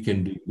that we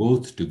can do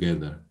both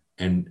together.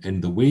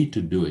 And the way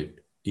to do it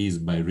is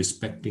by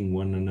respecting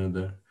one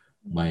another,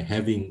 by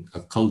having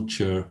a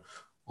culture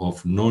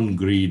of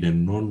non-greed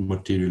and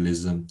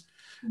non-materialism,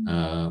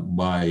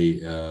 by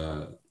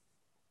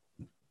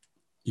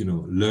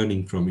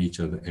learning from each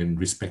other and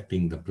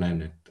respecting the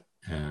planet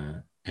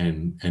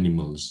and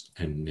animals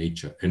and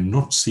nature, and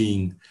not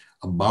seeing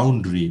a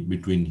boundary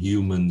between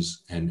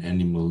humans and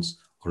animals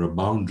or a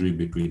boundary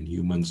between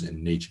humans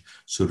and nature.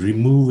 So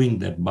removing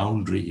that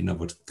boundary in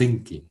our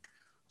thinking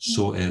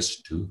so as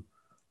to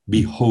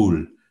be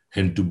whole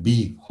and to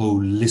be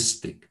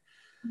holistic.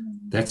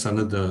 That's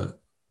another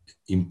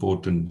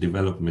important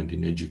development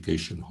in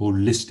education,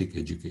 holistic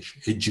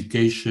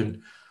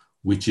education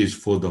which is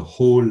for the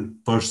whole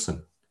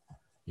person,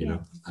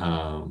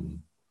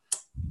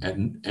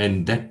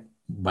 and that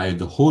by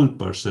the whole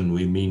person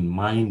we mean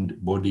mind,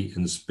 body,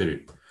 and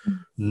spirit.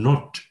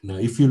 Not now,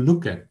 if you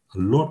look at a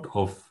lot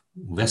of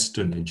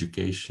Western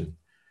education,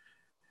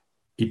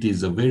 it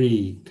is a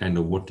very kind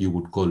of what you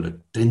would call a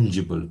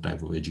tangible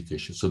type of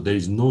education. So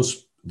there's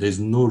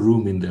no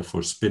room in there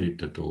for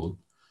spirit at all.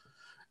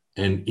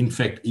 And in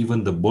fact,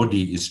 even the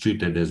body is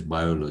treated as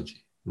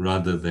biology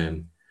rather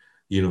than,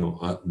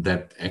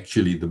 that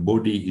actually the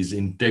body is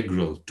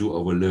integral to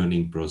our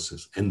learning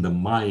process, and the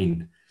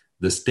mind,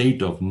 the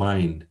state of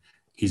mind,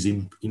 is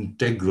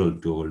integral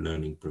to our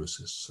learning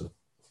process. So,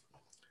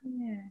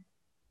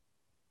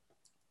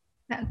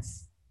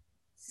 that's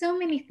so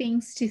many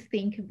things to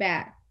think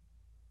about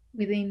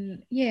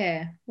within,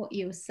 what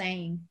you were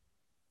saying.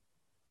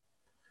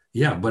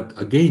 Yeah, but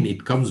again,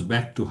 it comes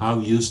back to how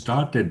you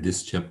started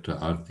this chapter,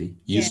 Aarti.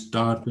 You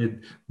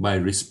started by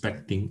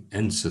respecting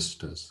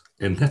ancestors.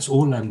 And that's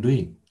all I'm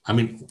doing. I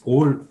mean,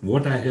 all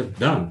what I have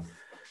done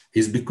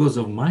is because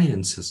of my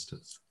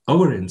ancestors,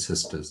 our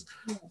ancestors.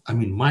 I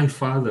mean, my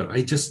father,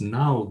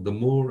 the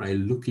more I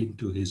look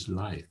into his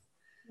life,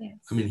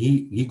 I mean,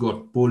 he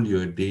got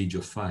polio at the age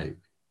of 5.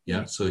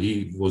 Yeah. So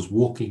he was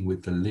walking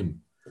with a limp.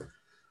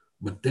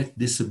 But that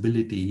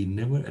disability, he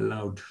never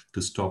allowed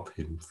to stop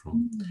him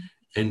from.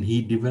 And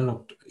he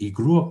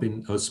grew up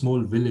in a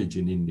small village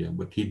in India,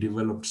 but he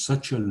developed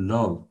such a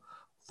love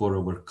for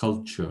our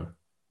culture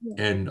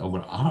and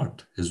our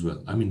art as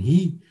well. I mean,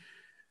 he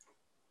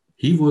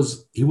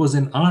was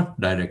an art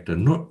director.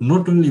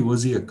 Not only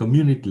was he a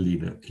community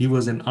leader, he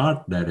was an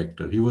art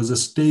director. He was a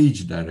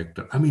stage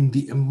director. I mean,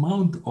 the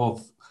amount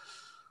of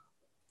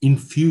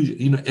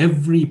infusion,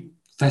 every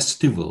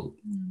festival,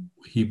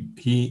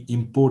 he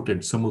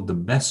imported some of the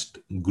best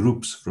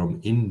groups from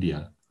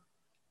India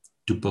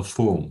to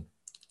perform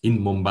in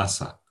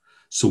Mombasa.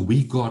 So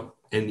we got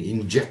an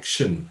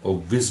injection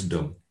of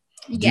wisdom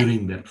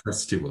during that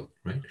festival,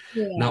 right?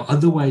 Now,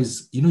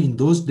 otherwise, in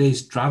those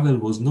days, travel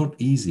was not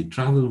easy.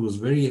 Travel was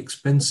very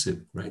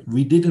expensive, right?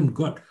 We didn't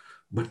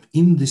but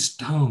in this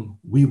town,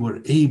 we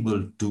were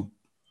able to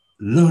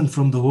learn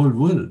from the whole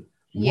world.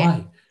 Yeah.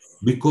 Why?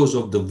 Because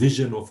of the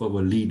vision of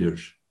our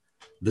leaders,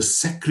 the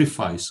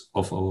sacrifice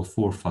of our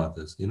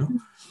forefathers,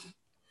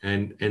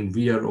 and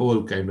we are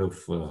all kind of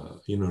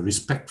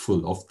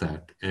respectful of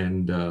that,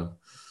 and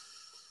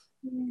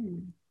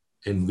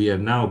we are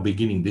now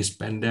beginning this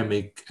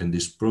pandemic, and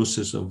this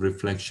process of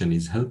reflection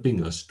is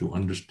helping us to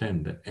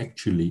understand that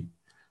actually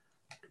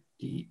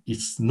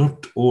it's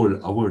not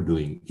all our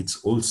doing,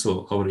 it's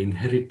also our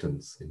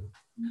inheritance.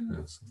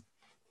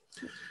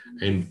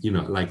 And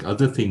like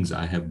other things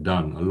I have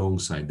done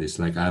alongside this,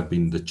 like I've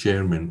been the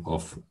chairman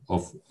of a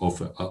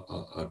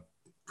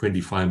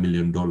 $25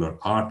 million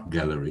art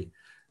gallery,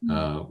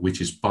 which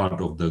is part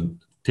of the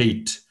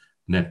Tate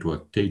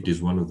network. Tate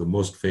is one of the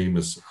most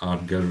famous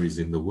art galleries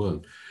in the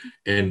world.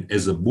 And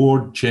as a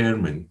board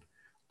chairman,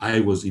 I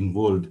was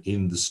involved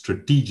in the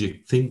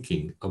strategic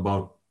thinking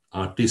about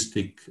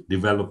artistic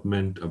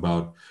development,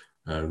 about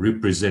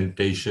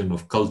representation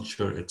of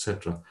culture,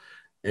 etc.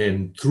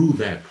 And through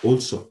that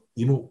also,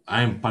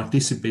 I am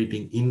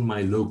participating in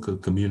my local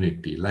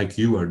community like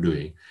you are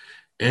doing.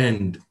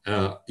 And,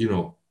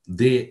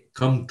 they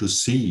come to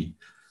see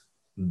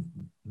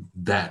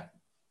that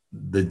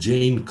the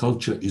Jain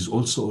culture is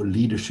also a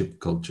leadership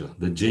culture.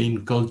 The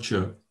Jain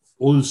culture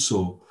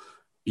also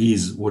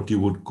is what you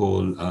would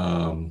call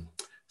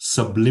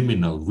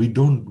subliminal. We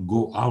don't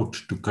go out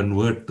to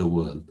convert the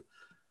world,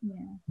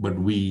 but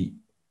we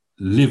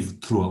live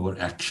through our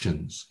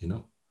actions,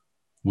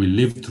 we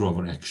live through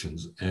our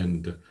actions.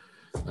 And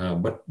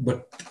but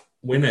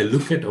when I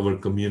look at our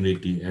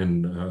community,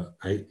 and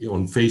I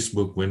on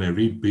Facebook, when I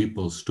read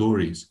people's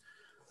stories,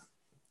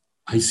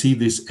 I see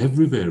this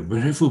everywhere.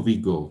 Wherever we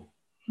go,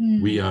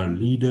 we are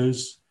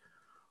leaders,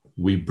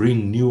 we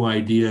bring new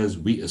ideas,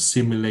 we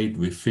assimilate,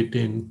 we fit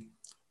in,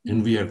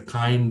 and we are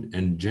kind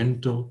and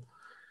gentle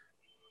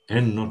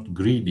and not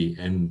greedy.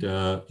 And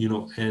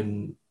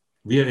and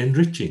we are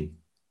enriching.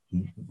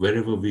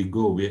 Wherever we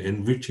go, we are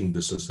enriching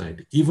the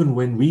society. Even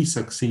when we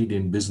succeed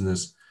in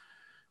business,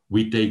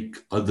 we take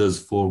others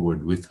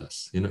forward with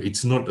us.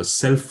 It's not a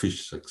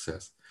selfish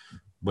success,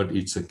 but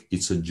it's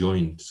a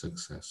joint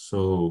success.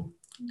 So,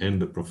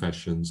 and the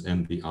professions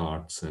and the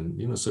arts,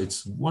 and so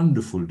it's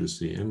wonderful to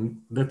see.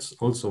 And that's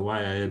also why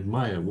I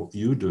admire what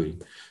you're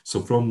doing.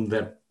 So from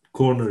that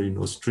corner in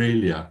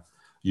Australia,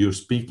 you're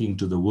speaking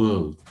to the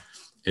world,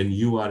 and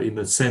you are in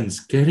a sense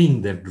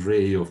carrying that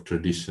ray of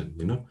tradition,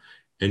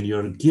 and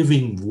you're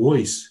giving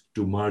voice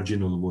to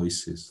marginal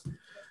voices.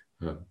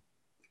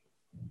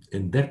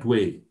 And that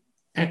way,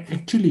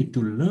 actually,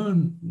 to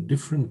learn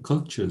different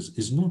cultures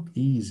is not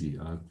easy,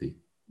 Aarti.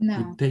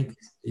 No.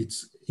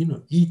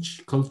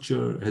 Each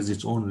culture has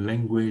its own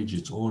language,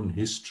 its own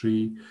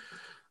history,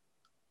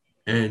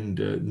 and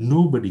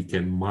nobody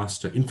can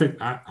master. In fact,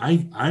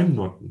 I'm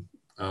not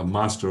a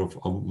master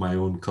of my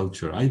own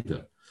culture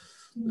either.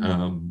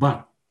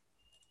 But,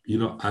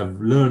 I've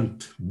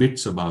learned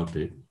bits about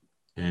it,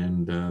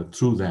 and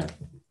through that,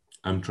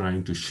 I'm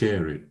trying to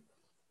share it.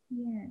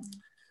 Yeah.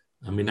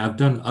 I mean, I've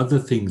done other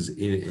things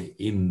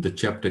in the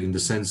chapter, in the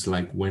sense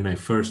like when I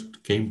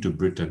first came to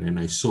Britain and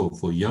I saw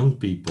for young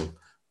people,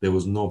 there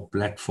was no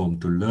platform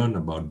to learn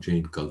about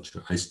Jain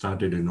culture. I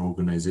started an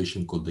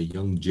organization called the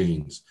Young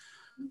Jains,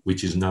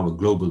 which is now a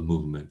global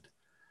movement.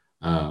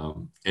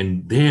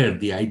 And there,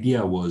 the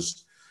idea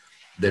was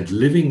that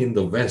living in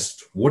the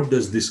West, what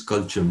does this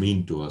culture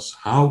mean to us?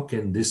 How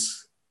can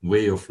this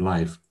way of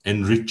life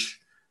enrich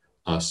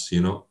us,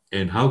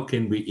 and how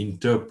can we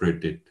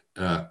interpret it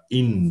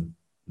in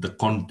the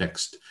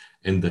context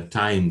and the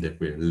time that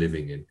we're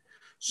living in?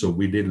 So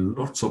we did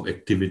lots of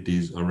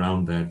activities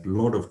around that, a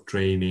lot of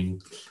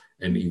training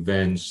and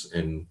events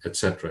and et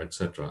cetera, et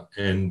cetera.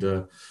 And,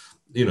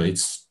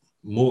 it's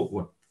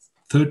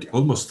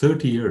almost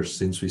 30 years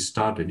since we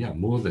started. Yeah,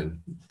 more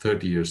than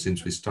 30 years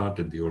since we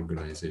started the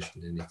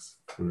organization, and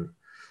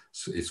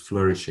it's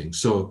flourishing.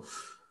 So,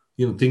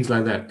 things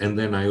like that. And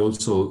then I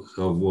also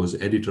was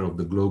editor of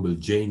the Global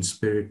Jain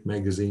Spirit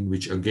magazine,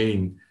 which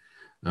again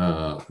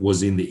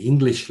was in the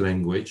English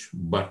language,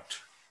 but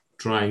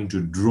trying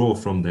to draw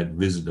from that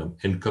wisdom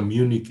and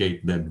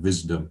communicate that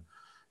wisdom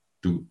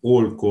to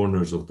all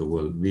corners of the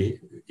world.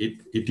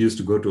 It used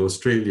to go to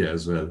Australia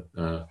as well.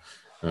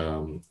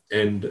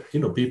 And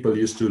people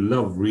used to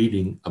love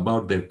reading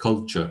about their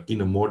culture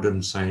in a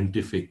modern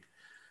scientific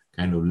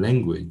kind of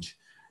language,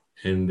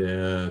 and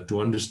to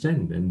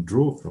understand and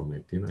draw from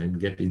it, and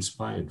get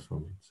inspired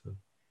from it. So.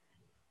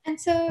 And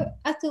so,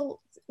 Atul,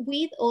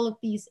 with all of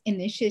these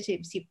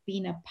initiatives you've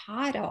been a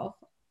part of,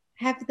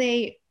 have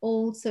they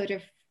all sort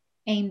of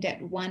aimed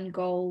at one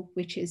goal,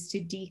 which is to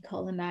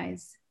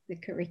decolonize the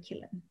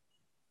curriculum?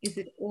 Is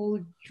it all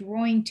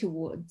drawing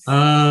towards?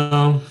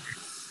 No.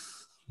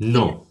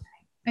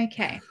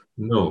 Okay.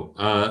 No.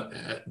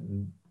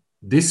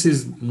 This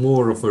is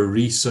more of a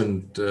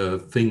recent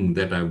thing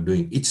that I'm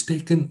doing. It's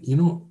taken,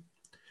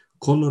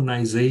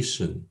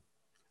 colonization.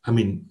 I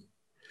mean,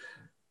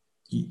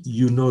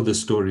 the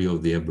story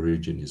of the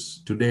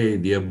Aborigines. Today,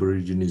 the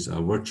Aborigines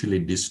are virtually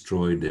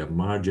destroyed. They are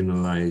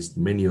marginalized.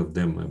 Many of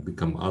them have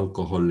become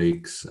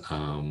alcoholics.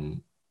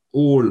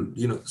 all,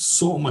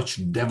 so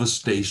much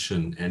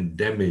devastation and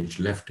damage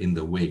left in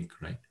the wake,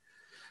 right?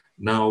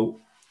 Now,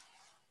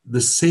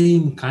 the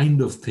same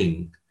kind of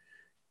thing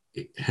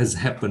has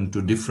happened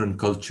to different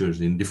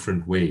cultures in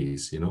different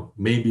ways,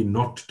 maybe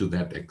not to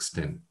that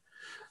extent.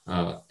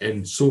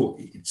 And so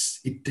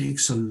it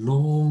takes a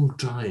long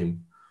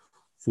time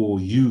for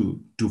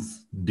you to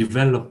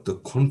develop the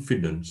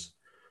confidence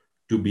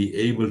to be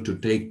able to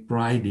take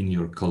pride in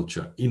your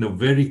culture in a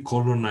very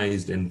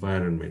colonized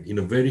environment, in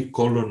a very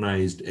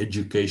colonized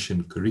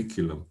education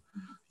curriculum.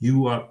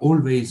 You are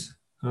always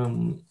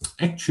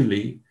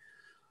actually,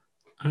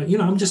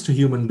 I'm just a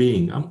human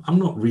being. I'm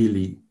not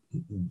really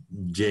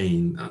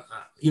Jane.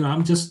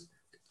 I'm just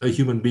a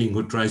human being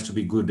who tries to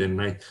be good and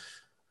nice,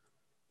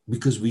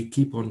 because we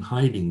keep on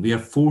hiding. We are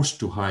forced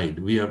to hide.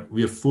 We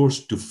are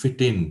forced to fit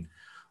in.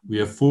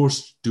 We are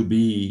forced to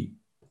be,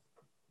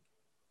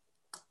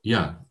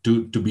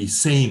 to be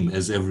same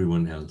as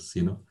everyone else,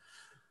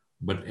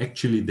 But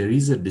actually, there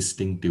is a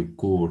distinctive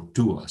core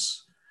to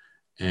us.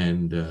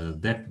 And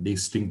that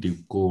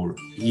distinctive core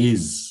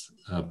is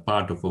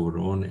part of our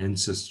own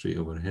ancestry,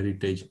 our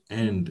heritage,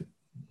 and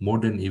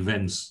modern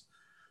events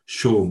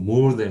show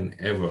more than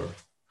ever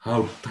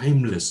how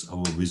timeless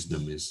our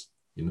wisdom is,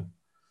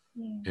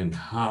 and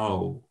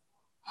how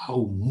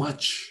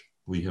much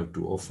we have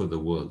to offer the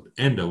world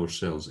and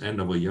ourselves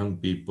and our young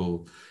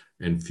people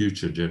and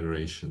future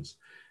generations,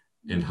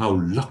 and how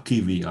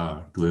lucky we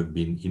are to have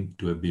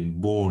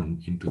been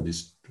born into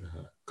this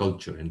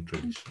culture and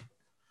tradition.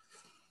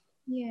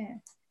 Yeah.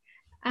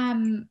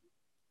 And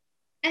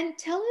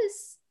tell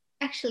us,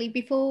 actually,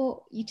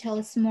 before you tell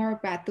us more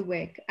about the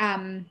work,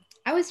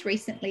 I was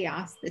recently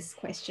asked this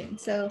question.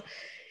 So,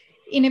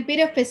 in a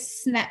bit of a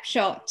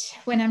snapshot,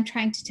 when I'm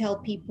trying to tell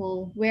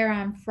people where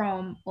I'm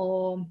from,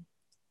 or,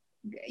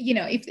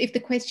 if the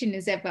question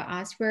is ever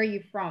asked, where are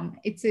you from?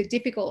 It's a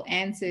difficult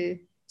answer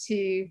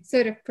to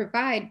sort of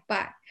provide,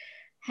 but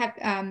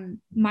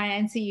my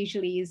answer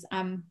usually is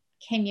I'm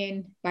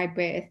Kenyan by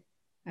birth,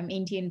 I'm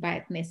Indian by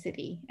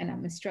ethnicity, and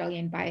I'm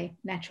Australian by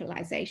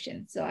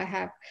naturalization. So I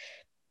have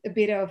a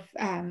bit of,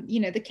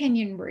 the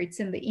Kenyan roots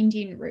and the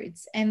Indian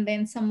roots. And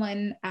then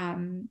someone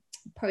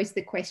posed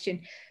the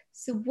question,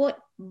 so what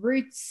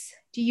roots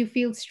do you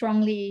feel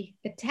strongly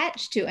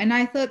attached to? And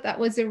I thought that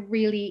was a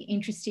really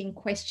interesting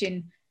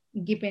question,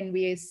 given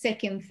we're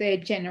second,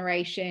 third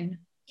generation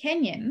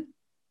Kenyan,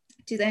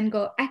 to then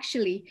go,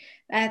 actually,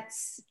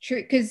 that's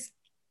true. Because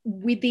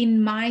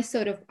within my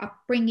sort of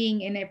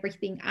upbringing and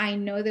everything, I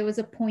know there was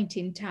a point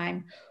in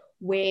time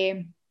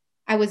where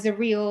I was a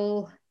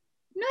real,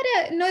 not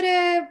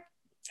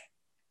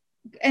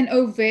an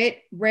overt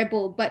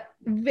rebel, but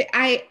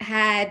I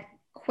had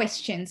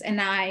questions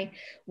and I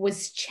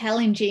was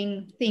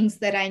challenging things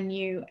that I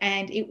knew,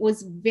 and it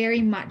was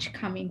very much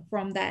coming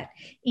from that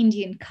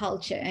Indian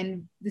culture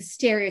and the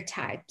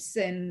stereotypes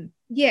and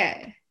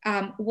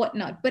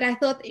whatnot. But I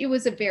thought it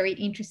was a very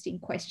interesting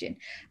question.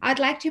 I'd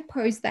like to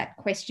pose that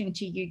question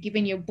to you,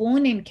 given you're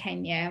born in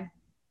Kenya,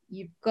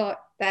 you've got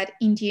that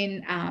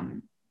Indian,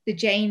 the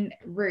Jain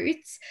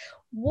roots.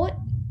 What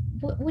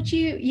would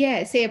you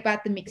say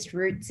about the mixed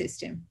root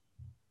system?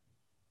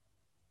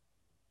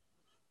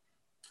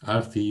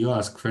 Arti, you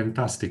ask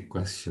fantastic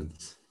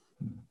questions.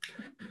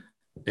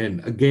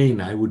 And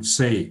again, I would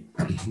say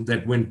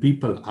that when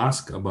people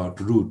ask about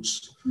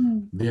roots,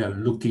 they are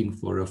looking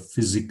for a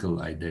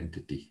physical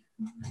identity.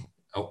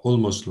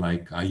 Almost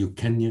like, are you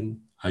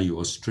Kenyan? Are you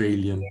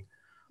Australian?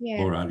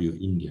 Or are you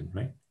Indian,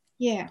 right?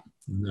 Yeah.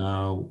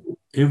 Now,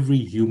 every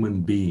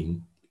human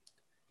being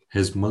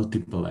has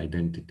multiple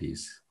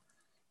identities.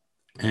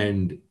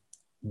 And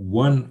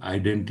one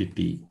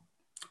identity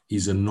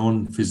is a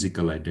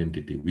non-physical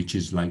identity, which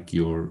is like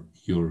your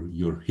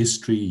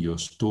history, your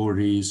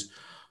stories,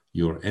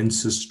 your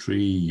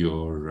ancestry,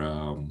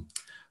 your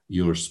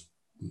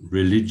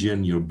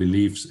religion, your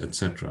beliefs,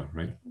 etc.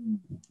 Right?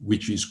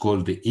 Which is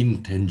called the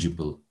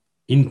intangible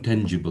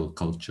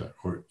culture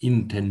or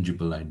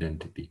intangible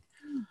identity.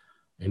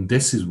 And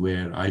this is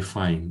where I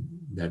find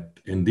that,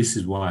 and this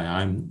is why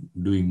I'm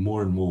doing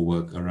more and more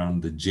work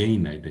around the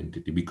Jain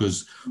identity,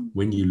 because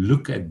when you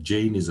look at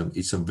Jainism,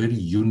 it's a very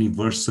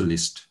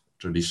universalist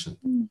tradition,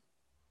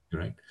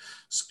 right?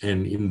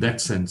 And in that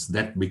sense,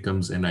 that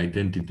becomes an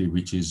identity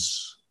which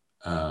is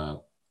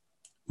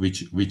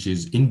which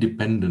is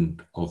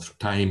independent of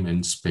time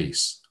and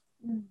space.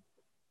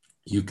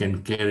 You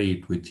can carry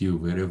it with you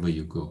wherever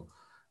you go.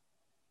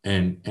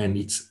 And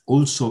it's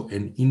also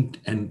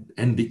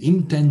and the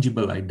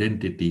intangible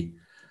identity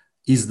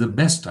is the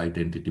best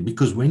identity,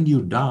 because when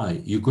you die,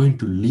 you're going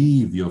to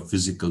leave your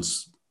physical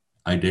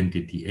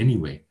identity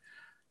anyway.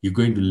 You're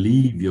going to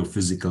leave your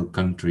physical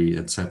country,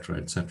 etc.,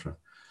 etc.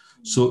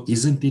 So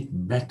isn't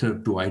it better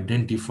to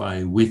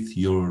identify with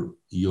your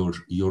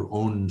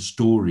own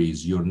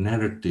stories, your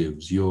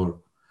narratives,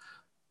 your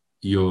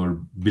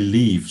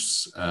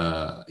beliefs,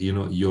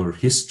 your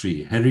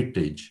history,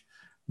 heritage,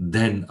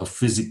 than a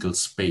physical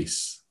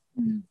space?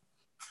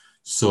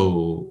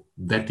 So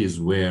that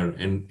is where,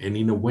 and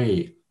in a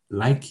way,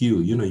 like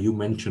you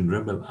mentioned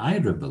rebel, I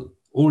rebel.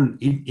 all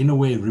in a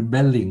way,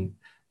 rebelling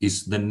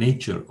is the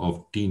nature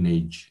of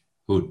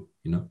teenagehood,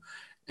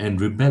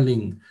 and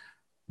rebelling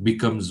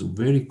becomes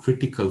very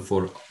critical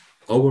for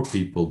our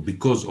people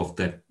because of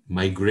that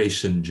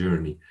migration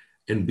journey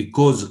and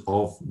because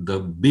of the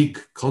big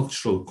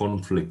cultural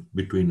conflict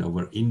between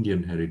our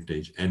Indian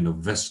heritage and a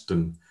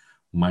Western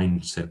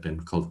mindset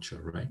and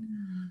culture, right?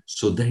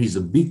 So there is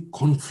a big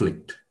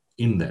conflict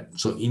in that.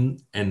 So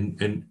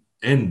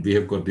and we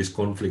have got this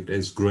conflict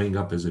as growing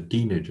up as a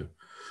teenager.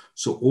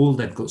 So all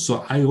that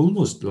so I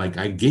almost like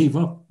I gave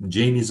up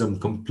Jainism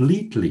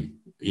completely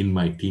in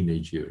my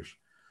teenage years,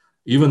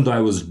 even though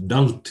I was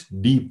dunked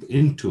deep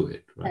into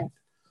it, right?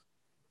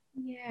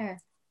 Yeah.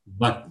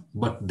 But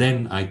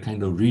then I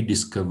kind of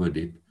rediscovered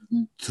it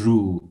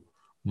through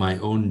my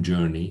own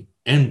journey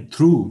and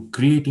through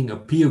creating a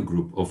peer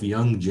group of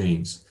young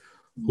Jains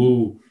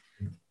who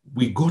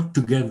we got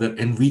together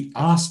and we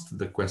asked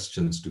the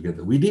questions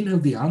together. We didn't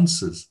have the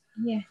answers,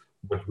 Yeah.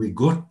 but we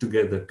got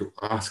together to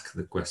ask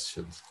the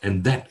questions,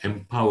 and that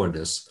empowered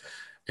us.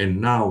 And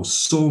now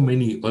so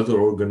many other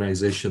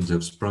organizations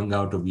have sprung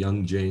out of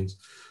Young Jains.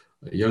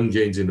 Young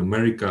Jains in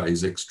America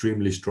is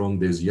extremely strong.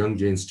 There's Young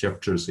Jains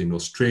chapters in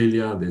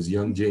Australia. There's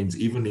Young Jains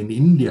even in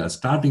India.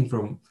 Starting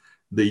from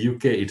the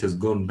UK, it has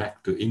gone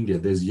back to India.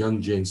 There's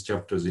Young Jains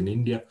chapters in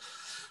India.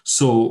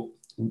 So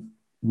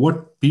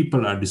what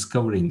people are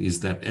discovering is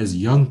that as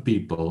young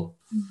people,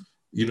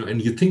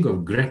 and you think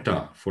of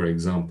Greta, for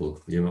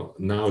example,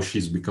 now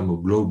she's become a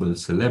global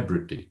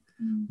celebrity,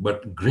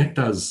 but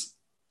Greta's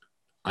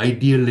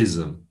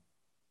idealism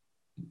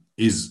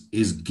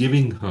is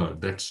giving her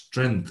that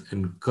strength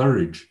and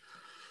courage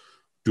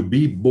to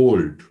be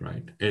bold,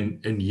 right?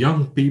 And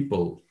young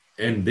people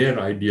and their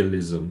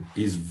idealism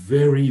is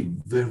very,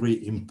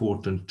 very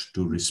important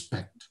to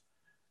respect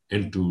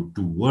and to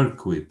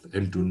work with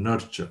and to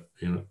nurture,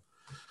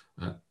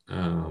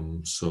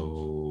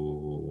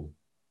 so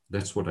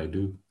that's what I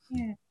do.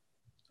 Yeah.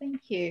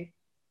 Thank you.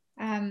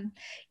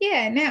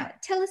 Yeah, now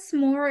tell us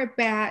more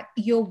about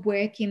your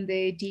work in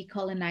the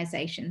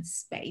decolonization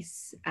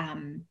space,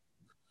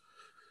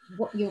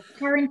 what you're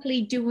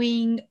currently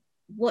doing,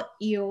 what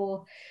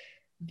your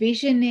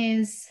vision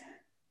is.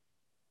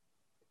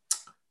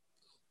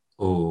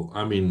 Oh,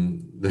 I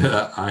mean,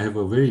 I have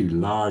a very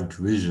large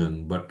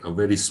vision, but a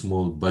very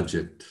small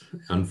budget,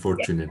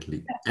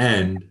 unfortunately.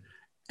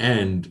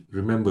 And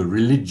remember,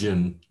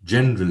 religion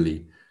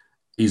generally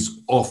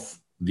is off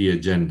the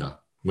agenda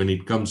when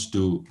it comes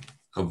to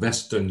a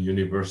Western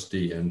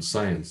university and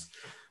science.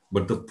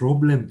 But the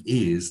problem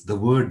is the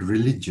word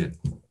religion,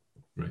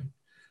 right?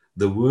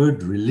 The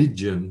word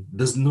religion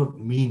does not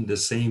mean the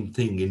same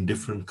thing in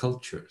different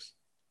cultures,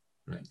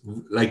 right?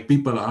 Like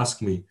people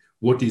ask me,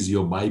 what is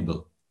your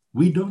Bible?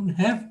 We don't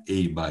have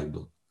a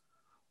Bible.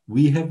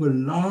 We have a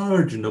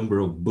large number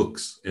of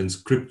books and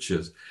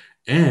scriptures.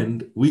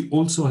 And we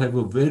also have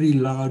a very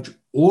large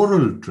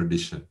oral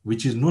tradition,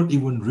 which is not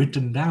even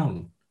written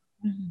down,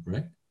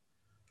 right?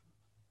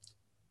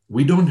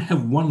 We don't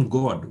have one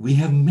God. We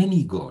have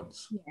many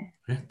gods,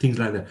 right? Things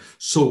like that.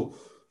 So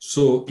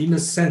in a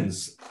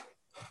sense,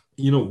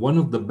 one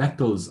of the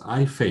battles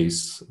I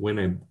face when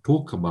I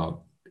talk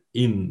about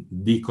in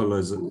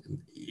decolonization,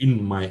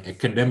 in my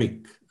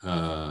academic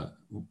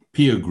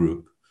peer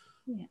group,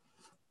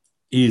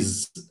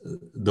 is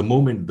the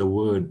moment the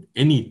word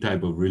any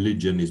type of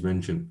religion is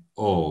mentioned,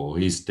 oh,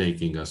 he's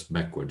taking us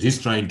backwards.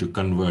 He's trying to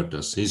convert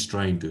us. He's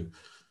trying to.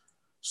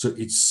 So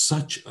it's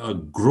such a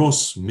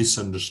gross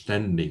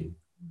misunderstanding,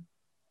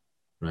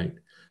 right?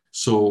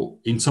 So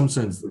in some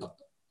sense,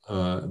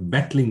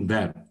 battling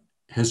that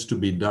has to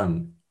be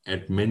done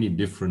at many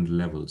different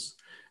levels.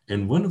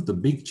 And one of the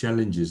big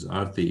challenges,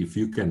 Aarti, if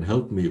you can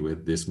help me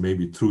with this,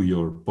 maybe through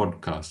your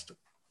podcast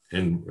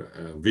and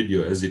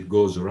video as it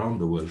goes around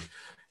the world,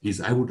 is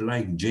I would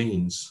like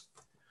Jains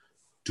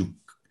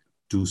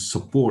to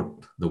support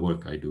the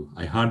work I do.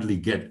 I hardly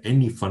get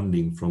any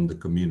funding from the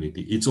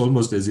community. It's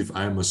almost as if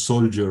I am a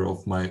soldier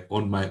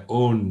on my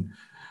own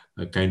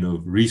kind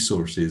of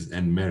resources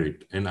and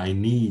merit. And I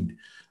need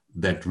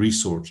that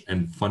resource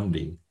and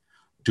funding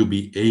to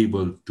be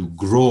able to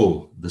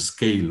grow the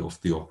scale of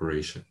the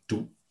operation,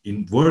 to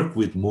work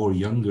with more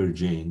younger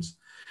Jains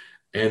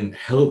and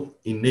help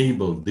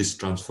enable this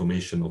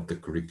transformation of the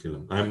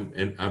curriculum.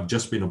 I've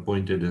just been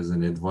appointed as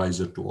an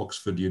advisor to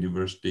Oxford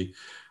University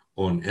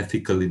on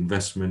ethical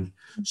investment.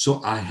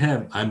 So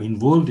I'm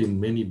involved in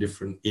many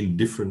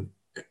different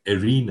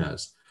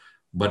arenas,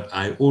 but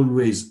I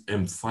always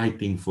am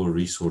fighting for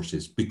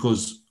resources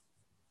because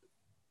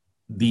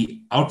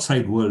the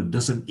outside world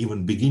doesn't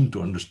even begin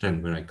to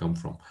understand where I come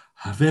from.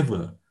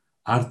 However,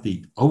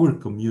 Aarti, our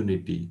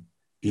community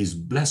is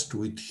blessed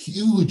with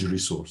huge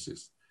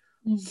resources,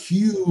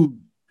 huge,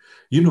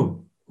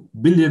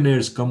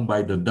 billionaires come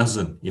by the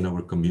dozen in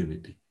our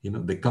community,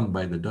 they come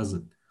by the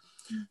dozen.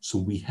 So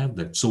we have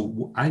that.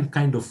 So I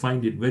kind of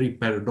find it very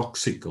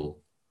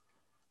paradoxical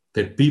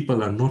that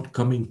people are not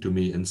coming to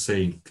me and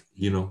saying,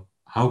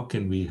 how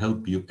can we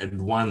help you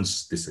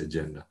advance this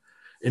agenda?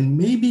 And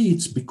maybe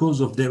it's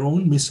because of their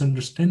own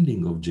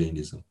misunderstanding of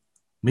Jainism.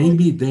 Or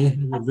Maybe they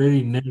have a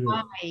very narrow.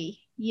 why?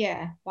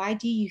 Yeah. Why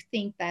do you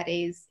think that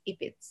is, if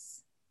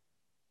it's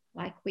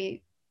like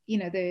the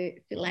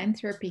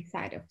philanthropy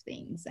side of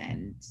things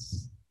and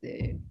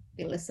the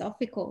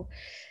philosophical,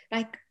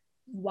 like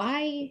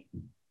why?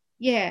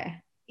 Yeah.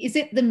 Is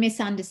it the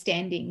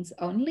misunderstandings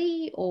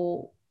only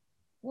or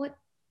what?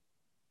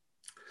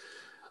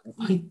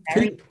 I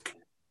think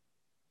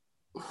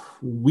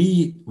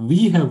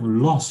we have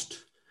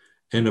lost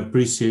an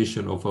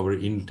appreciation of our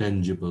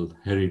intangible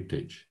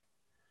heritage.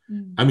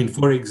 Mm, I mean,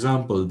 for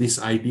example, this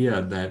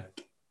idea that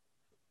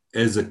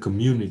as a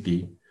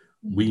community,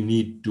 mm, we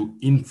need to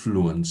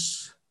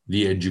influence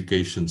the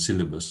education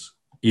syllabus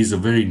is a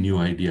very new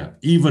idea,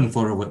 even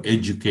for our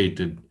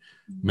educated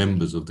mm.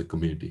 members of the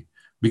community,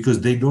 because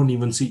they don't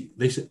even see,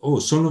 they say, oh,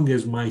 so long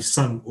as my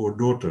son or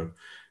daughter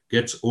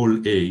gets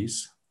all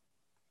A's,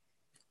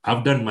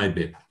 I've done my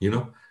bit,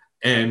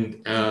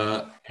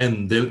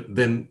 and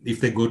then if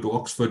they go to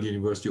Oxford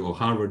University or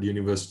Harvard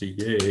University,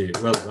 yay,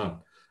 well done,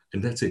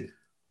 and that's it.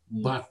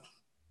 Yeah. But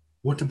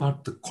what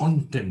about the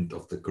content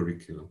of the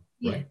curriculum,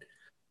 Yeah. right?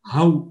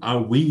 How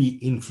are we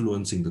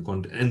influencing the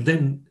content? And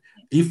then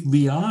if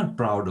we are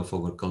proud of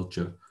our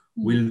culture,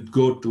 Mm, we'll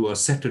go to a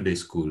Saturday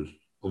school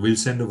or we'll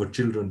send our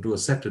children to a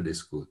Saturday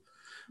school.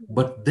 yeah.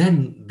 But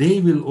then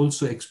they will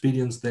also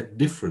experience that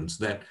difference,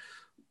 that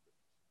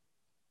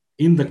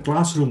in the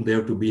classroom they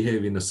have to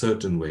behave in a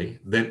certain way,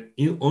 then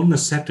on a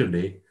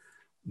Saturday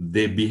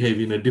they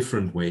behave in a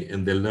different way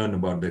and they learn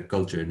about their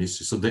culture and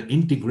history. So the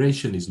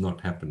integration is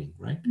not happening,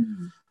 right?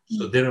 Mm,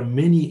 So mm, there are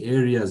many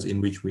areas in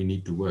which we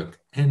need to work,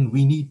 and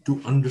we need to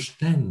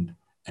understand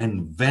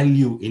and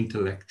value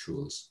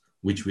intellectuals,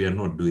 which we are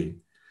not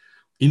doing.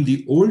 In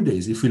the old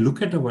days, if we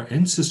look at our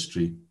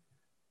ancestry,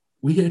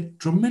 we had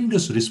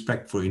tremendous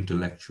respect for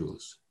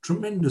intellectuals,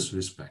 tremendous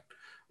respect.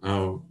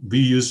 We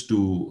used to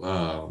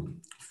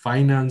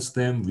finance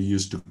them, we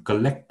used to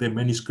collect their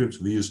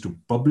manuscripts, we used to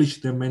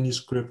publish their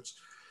manuscripts.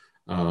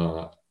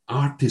 Uh,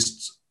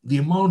 Artists, the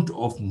amount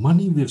of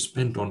money we have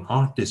spent on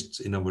artists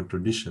in our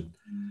tradition,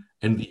 mm,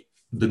 and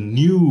the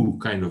new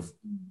kind of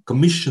mm.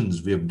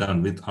 commissions we have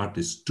done with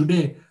artists.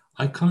 Today,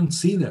 I can't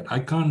see that. I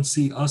can't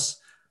see us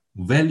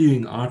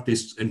valuing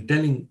artists and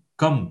telling,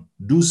 come,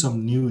 do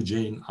some new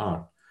Jain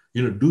art.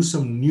 Do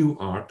some new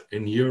art,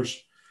 and here's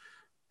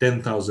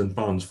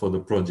 £10,000 for the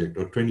project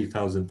or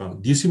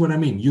 £20,000. Do you see what I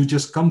mean? You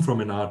just come from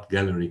an art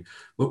gallery.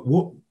 But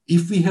what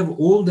if we have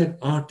all that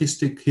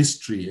artistic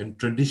history and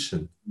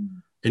tradition,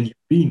 Mm. and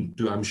you've been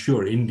to, I'm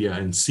sure, India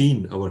and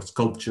seen our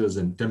sculptures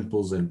and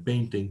temples and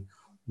painting,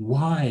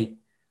 why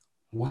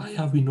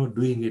are we not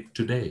doing it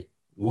today?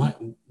 Why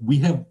we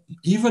have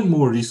even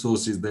more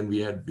resources than we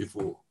had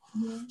before?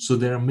 Yeah. So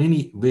there are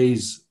many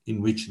ways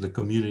in which the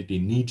community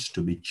needs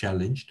to be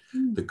challenged.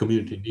 Mm, The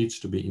community needs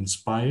to be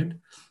inspired.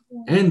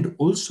 yeah. And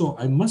also,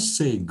 I must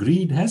say,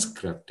 greed has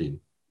crept in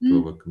to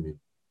Mm, our community.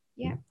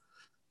 yeah.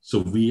 So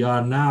we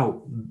are now,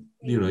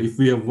 if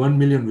we have 1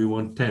 million, we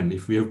want 10.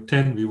 If we have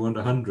 10, we want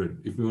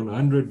 100. If we want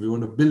 100, we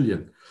want 1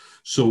 billion.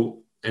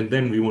 So, and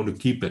then we want to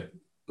keep it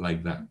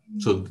like that. Mm,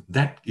 So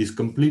that is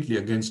completely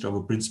against our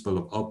principle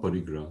of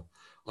aparigraha.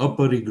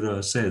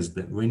 Aparigraha says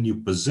that when you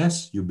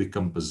possess, you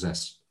become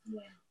possessed. yeah.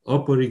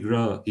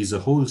 Aparigraha is a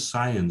whole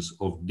science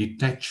of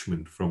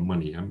detachment from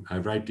money. I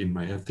write in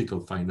my ethical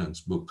finance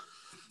book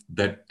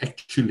that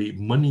actually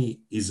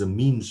money is a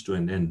means to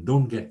an end.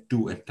 Don't get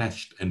too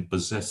attached and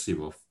possessive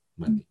of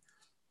Mm, money.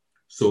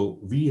 So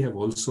we have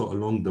also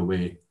along the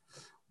way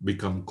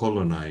become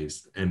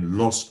colonized and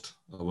lost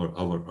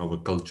our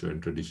culture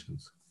and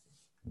traditions.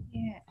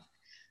 yeah.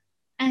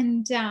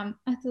 And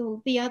I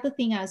thought the other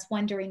thing I was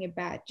wondering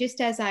about,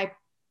 just as I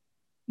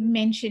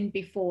mentioned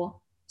before,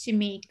 to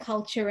me,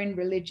 culture and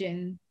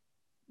religion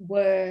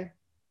were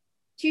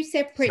two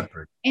separate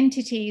Separate.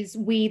 entities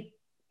with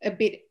a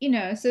bit,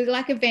 so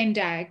like a Venn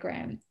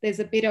diagram, there's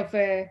a bit of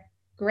a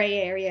gray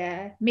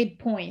area,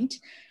 midpoint.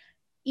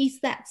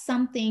 Is that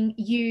something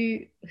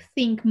you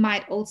think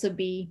might also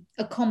be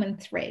a common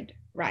thread,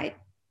 right?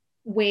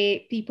 Where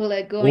people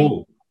are going,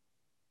 Oh,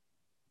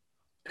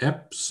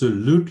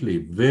 absolutely.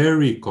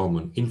 Very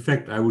common. In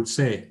fact, I would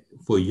say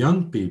for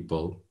young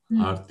people, mm,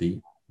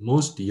 Aarti,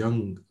 most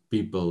young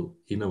people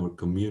in our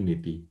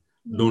community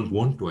yeah, don't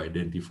want to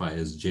identify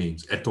as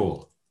Jains at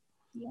all,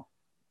 yeah,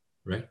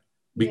 right? yeah,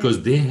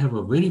 Because they have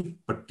a very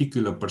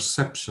particular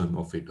perception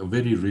of it, a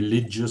very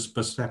religious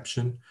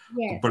perception, a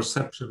yes,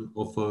 perception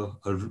of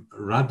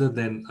rather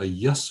than a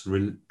yes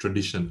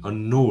tradition, a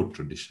no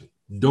tradition.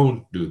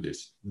 Don't do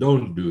this,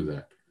 don't do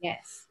that.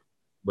 yes,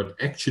 But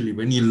actually,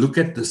 when you look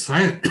at the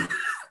science,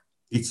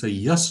 it's a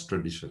yes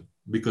tradition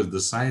because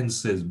the science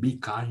says be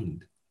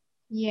kind,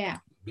 yeah,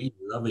 be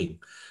loving,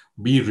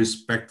 be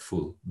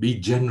respectful, be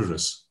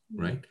generous,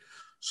 yeah, right?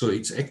 So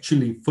it's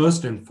actually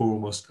first and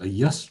foremost a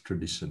yes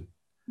tradition,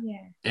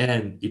 yeah.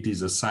 and it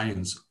is a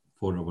science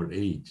for our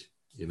age,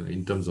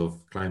 in terms of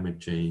climate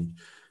change,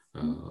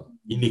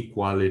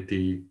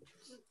 inequality,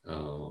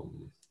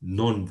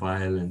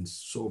 non-violence,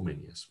 so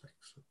many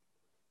aspects.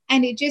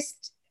 And it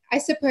just, I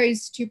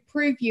suppose, to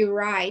prove you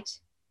right,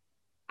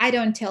 I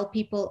don't tell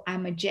people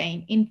I'm a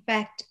Jain. In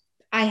fact,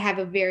 I have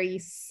a very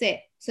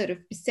set sort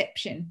of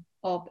perception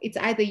of it's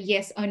either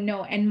yes or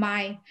no. And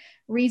my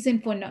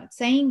reason for not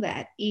saying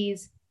that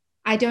is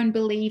I don't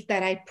believe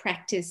that I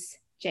practice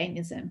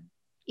Jainism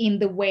in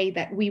the way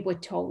that we were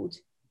told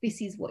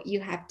this is what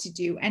you have to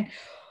do. And,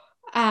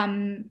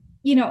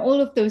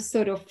 all of those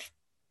sort of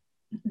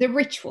the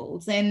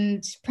rituals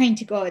and praying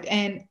to God.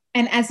 And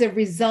as a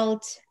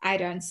result, I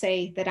don't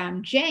say that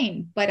I'm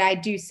Jain, but I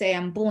do say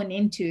I'm born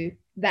into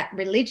that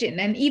religion.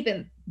 And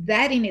even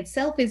that in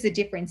itself is a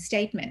different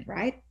statement,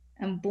 right?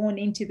 I'm born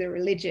into the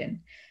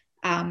religion.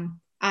 I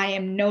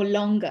am no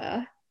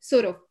longer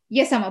sort of,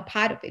 yes, I'm a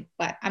part of it,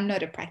 but I'm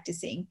not a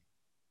practicing,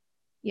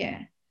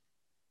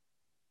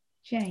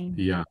 Jain.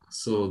 Yeah,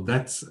 so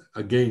that's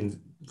again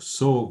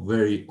so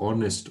very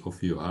honest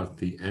of you,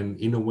 Arti. And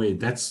in a way,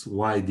 that's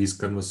why these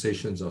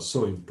conversations are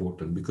so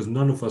important, because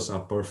none of us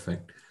are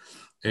perfect.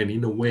 And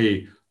in a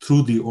way,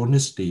 through the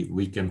honesty,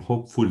 we can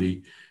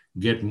hopefully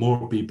get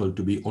more people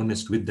to be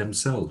honest with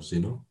themselves,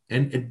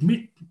 and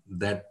admit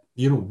that,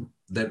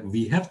 that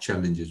we have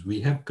challenges, we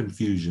have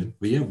confusion,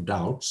 we have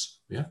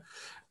doubts. Yeah.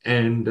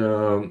 And,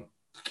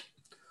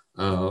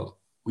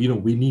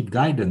 we need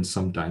guidance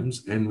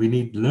sometimes, and we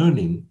need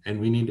learning, and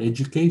we need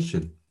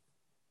education.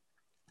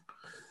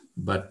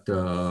 But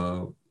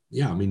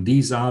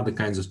these are the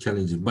kinds of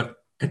challenges. But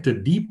at a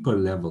deeper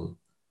level,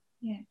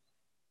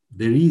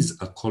 there is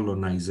a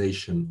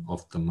colonization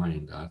of the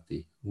mind,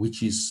 Arti,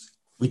 which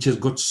has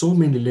got so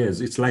many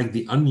layers. It's like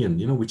the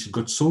onion, which has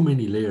got so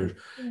many layers.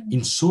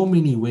 In so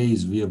many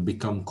ways, we have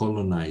become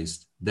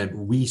colonized that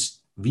we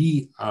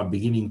are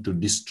beginning to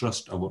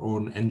distrust our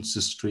own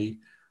ancestry,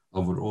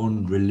 our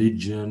own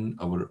religion,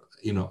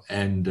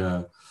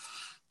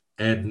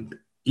 and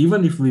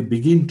even if we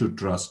begin to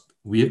trust,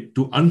 we have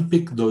to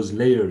unpick those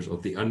layers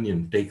of the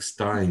onion takes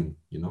time,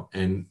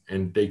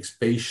 and takes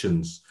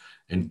patience,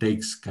 and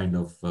takes kind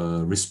of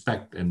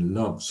respect and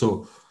love.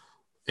 So,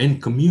 and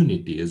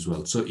community as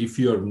well. So if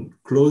you're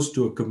close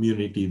to a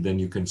community, then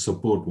you can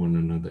support one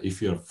another.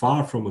 If you're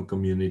far from a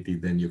community,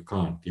 then you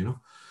can't,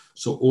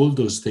 So all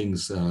those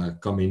things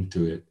come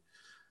into it.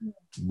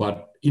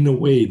 But in a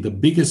way, the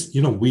biggest,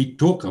 we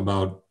talk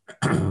about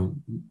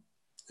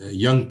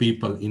young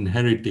people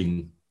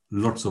inheriting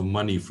lots of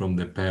money from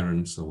their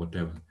parents or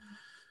whatever.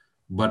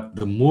 But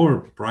the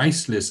more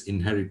priceless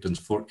inheritance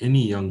for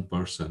any young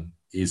person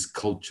is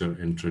culture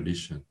and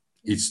tradition.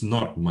 It's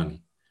not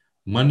money.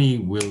 Money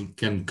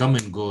can come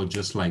and go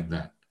just like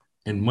that.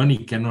 And money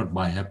cannot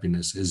buy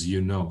happiness, as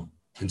you know.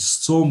 And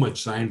so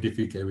much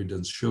scientific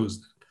evidence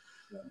shows that.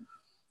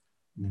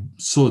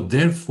 So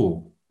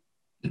therefore,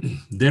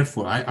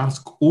 I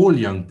ask all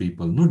young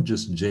people, not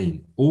just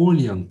Jain, all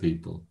young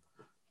people,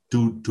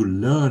 to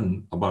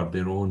learn about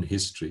their own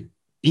history,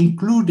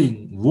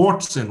 including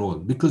warts and all,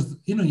 because,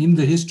 in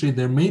the history,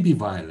 there may be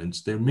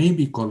violence, there may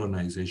be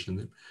colonization,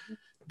 it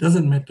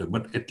doesn't matter,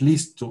 but at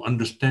least to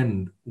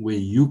understand where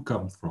you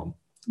come from.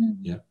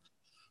 Yeah.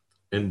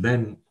 And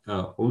then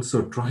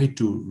also try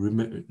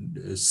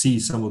to see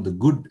some of the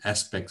good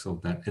aspects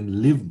of that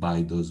and live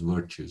by those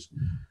virtues,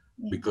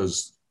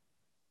 because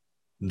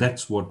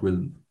that's what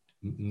will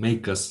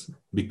make us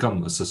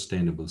become a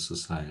sustainable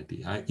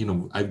society.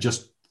 I've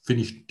just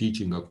finished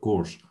teaching a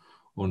course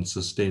on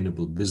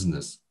sustainable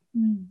business.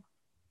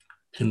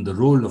 And the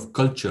role of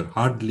culture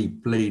hardly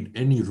played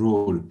any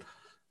role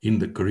in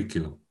the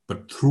curriculum.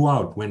 But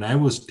throughout, when I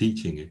was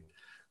teaching it,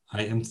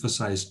 I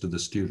emphasized to the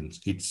students,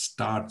 it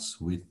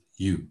starts with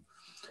you.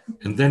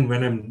 And then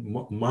when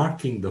I'm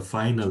marking the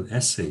final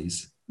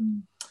essays,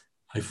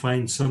 I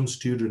find some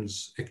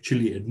students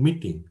actually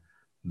admitting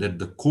that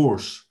the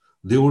course,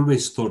 they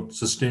always thought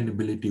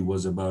sustainability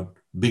was about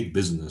big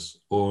business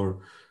or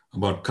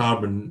about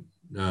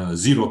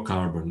zero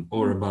carbon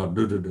or about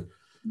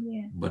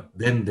But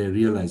then they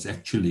realize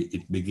actually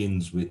it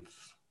begins with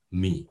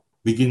me,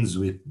 begins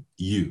with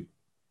you.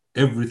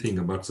 Everything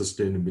about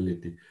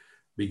sustainability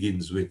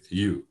begins with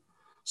you.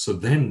 So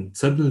then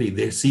suddenly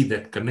they see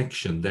that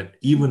connection, that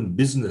even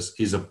business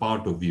is a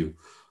part of you.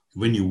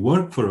 When you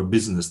work for a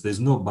business, there's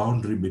no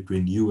boundary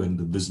between you and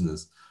the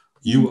business.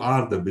 You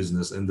are the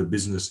business and the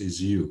business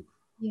is you,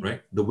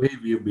 right? The way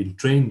we have been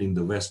trained in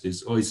the West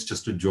is, it's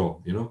just a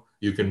job,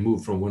 you can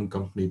move from one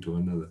company to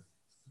another.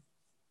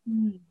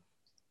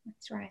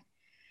 That's right.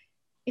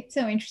 It's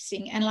so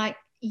interesting. And like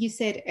you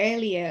said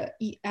earlier,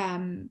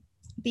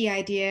 the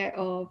idea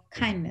of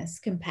kindness,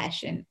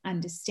 compassion,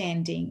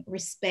 understanding,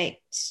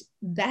 respect,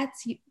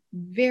 that's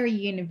very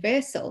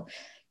universal.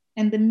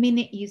 And the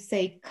minute you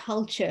say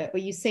culture or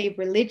you say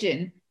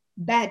religion,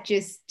 that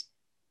just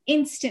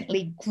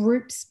instantly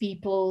groups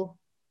people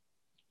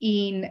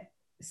in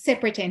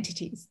separate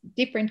entities,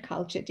 different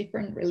culture,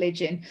 different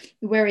religion,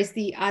 whereas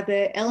the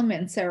other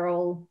elements are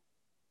all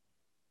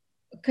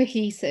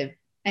cohesive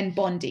and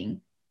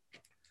bonding.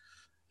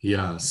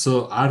 Yeah,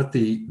 so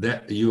Arti,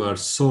 that you are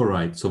so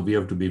right. So we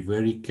have to be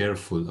very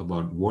careful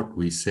about what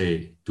we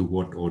say to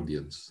what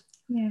audience.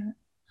 Yeah.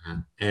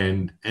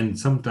 And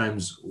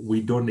sometimes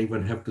we don't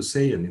even have to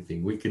say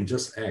anything. We can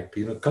just act,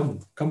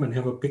 come and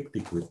have a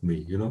picnic with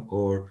me,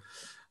 or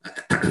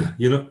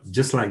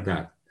just like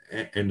that,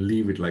 and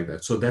leave it like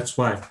that. So that's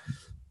why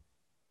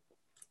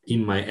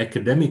in my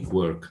academic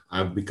work,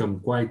 I've become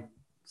quite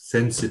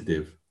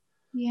sensitive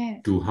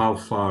Yes. to how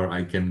far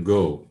I can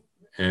go.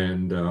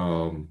 And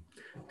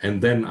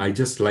then I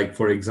just, like,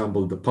 for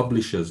example, the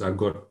publishers, I've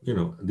got,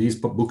 these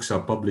books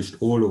are published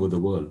all over the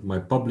world. My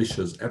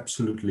publishers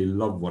absolutely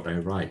love what I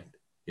write.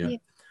 Yeah. Yeah.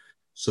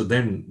 So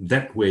then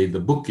that way the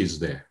book is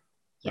there,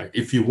 Yeah. right?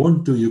 If you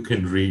want to, you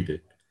can read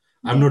it.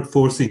 I'm Yeah. not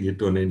forcing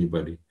it on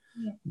anybody,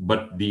 Yeah.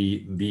 but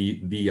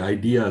the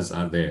ideas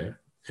are there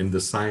and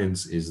the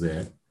science is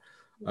there.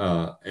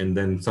 And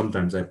then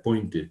sometimes I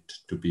point it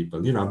to people.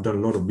 I've done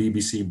a lot of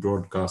BBC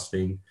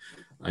broadcasting.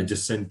 I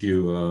just sent you,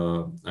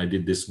 I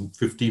did this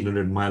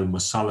 1,500-mile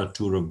masala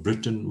tour of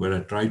Britain, where I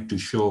tried to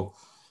show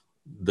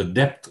the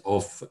depth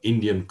of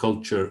Indian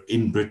culture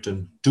in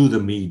Britain to the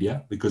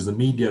media, because the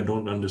media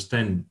don't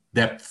understand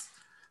depth.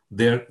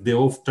 They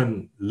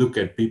often look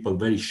at people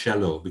very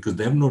shallow because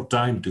they have no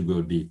time to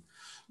go deep.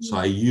 So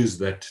I use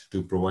that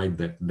to provide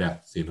that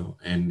depth,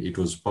 and it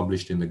was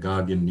published in the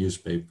Guardian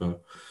newspaper.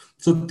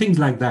 So things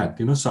like that,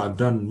 so I've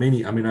done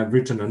many. I mean, I've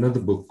written another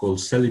book called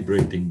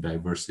Celebrating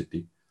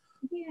Diversity,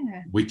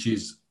 Yeah.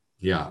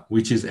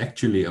 which is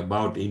actually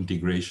about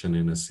integration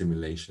and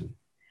assimilation.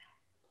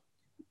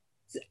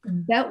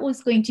 That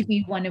was going to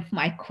be one of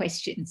my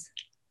questions.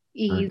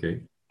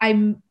 Okay.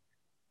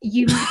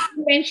 You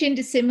mentioned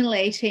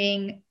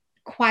assimilating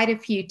quite a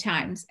few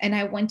times, and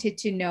I wanted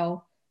to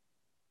know,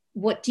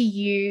 what do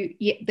you,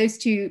 those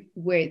two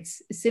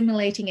words,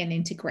 assimilating and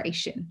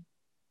integration,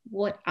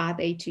 what are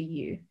they to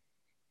you?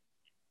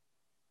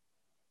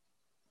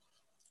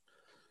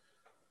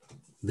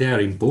 They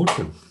are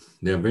important.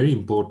 They are very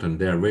important.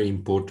 They are very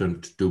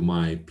important to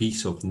my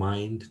peace of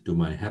mind, to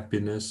my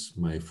happiness,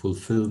 my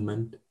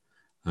fulfillment.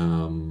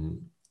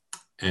 And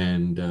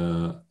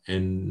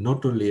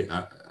not only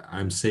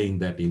I'm saying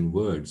that in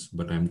words,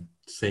 but I'm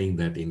saying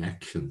that in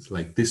actions.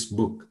 Like this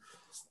book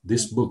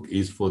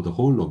is for the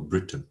whole of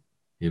Britain,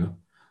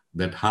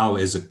 that how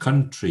as a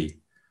country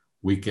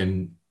we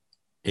can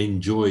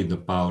enjoy the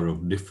power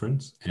of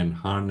difference and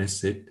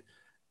harness it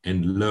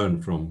and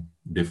learn from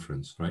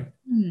difference, right?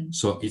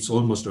 So it's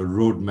almost a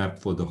roadmap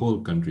for the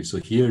whole country. So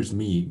here's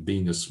me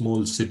being a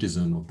small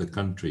citizen of the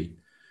country,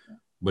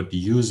 but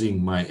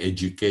using my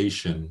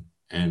education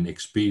and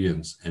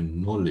experience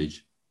and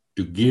knowledge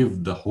to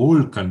give the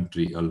whole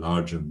country a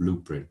larger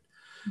blueprint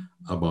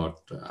about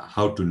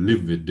how to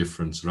live with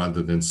difference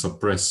rather than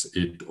suppress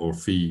it or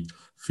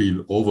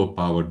feel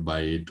overpowered by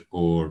it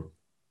or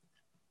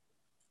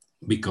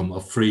become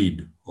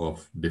afraid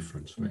of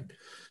difference, right?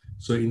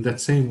 So in that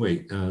same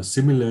way,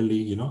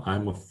 similarly,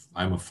 I'm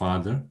a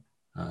father.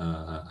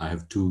 I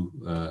have two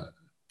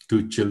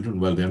children.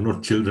 Well, they're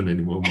not children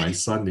anymore. My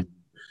son is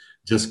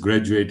just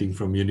graduating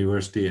from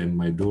university, and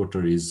my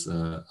daughter is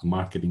a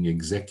marketing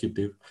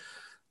executive.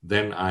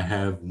 Then I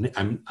have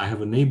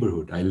a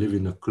neighborhood. I live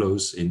in a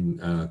close in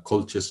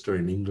Colchester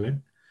in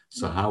England.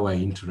 So how I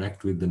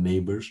interact with the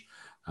neighbors.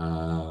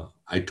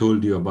 I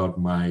told you about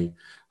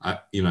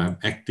I'm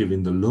active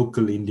in the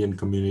local Indian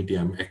community.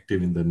 I'm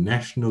active in the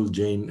national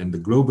Jain and the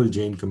global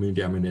Jain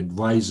community. I'm an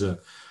advisor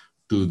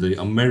to the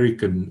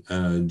American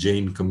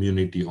Jain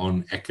community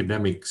on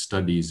academic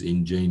studies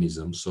in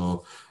Jainism.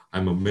 So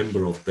I'm a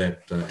member of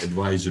that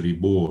advisory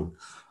board.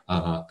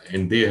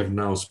 And they have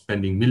now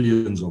spending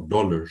millions of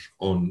dollars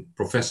on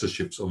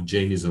professorships of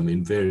Jainism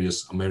in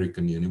various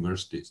American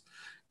universities.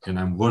 And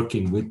I'm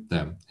working with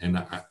them. And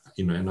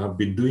I've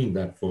been doing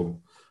that for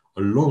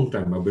a long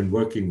time. I've been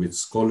working with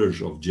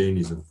scholars of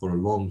Jainism for a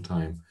long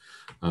time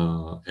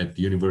at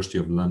the University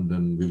of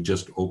London. We've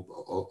just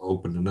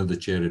opened another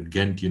chair at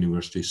Ghent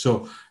University.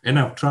 So, and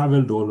I've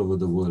traveled all over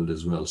the world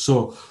as well.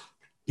 So,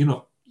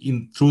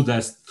 through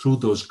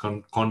those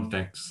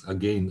contexts,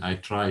 again, I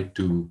try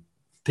to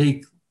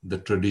take the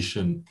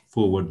tradition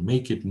forward,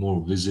 make it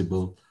more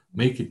visible,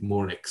 make it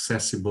more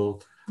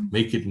accessible,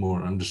 make it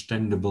more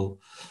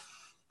understandable.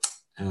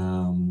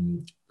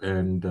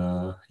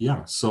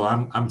 So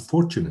I'm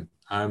fortunate.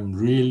 I'm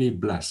really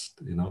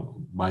blessed,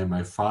 by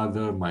my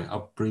father, my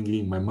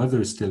upbringing. My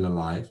mother is still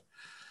alive,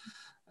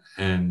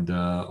 and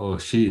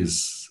she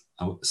is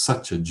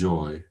such a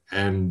joy.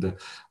 And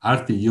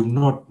Aarti, you've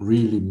not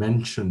really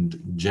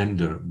mentioned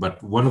gender,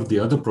 but one of the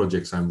other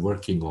projects I'm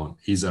working on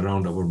is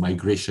around our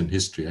migration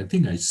history. I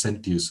think I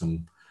sent you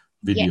some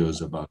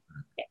videos about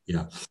that.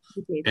 Yeah.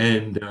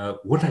 And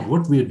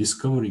what we are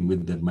discovering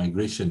with that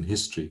migration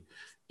history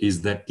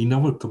is that in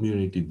our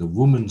community, the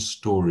woman's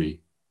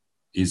story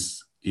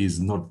is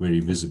not very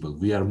visible.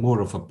 We are more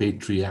of a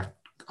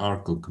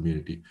patriarchal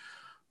community.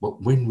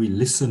 But when we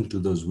listen to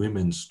those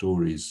women's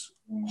stories,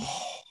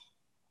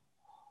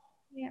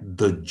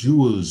 the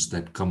jewels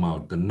that come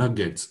out, the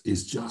nuggets,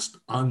 is just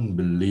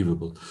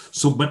unbelievable.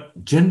 So,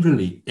 but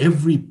generally,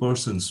 every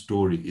person's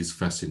story is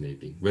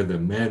fascinating, whether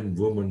man,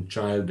 woman,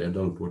 child,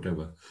 adult,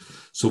 whatever.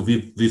 So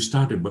we've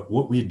started, but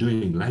what we're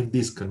doing, like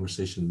this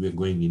conversation, we're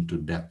going into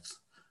depth.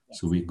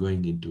 So we're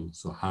going into,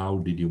 so how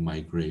did you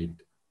migrate?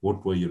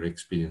 What were your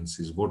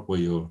experiences? What were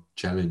your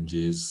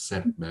challenges,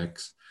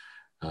 setbacks?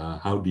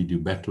 How did you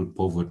battle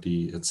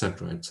poverty,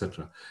 etc.,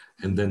 etc.?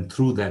 And then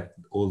through that,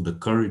 all the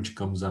courage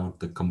comes out,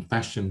 the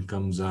compassion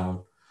comes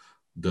out,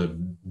 the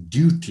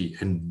duty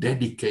and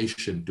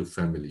dedication to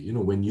family. You know,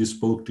 when you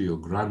spoke to your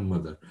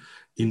grandmother,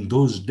 in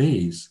those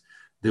days,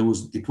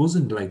 it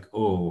wasn't like,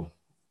 oh,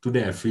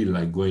 today I feel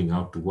like going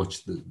out to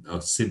watch to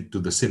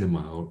the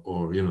cinema,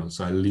 or you know,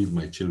 so I leave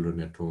my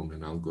children at home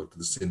and I'll go to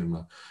the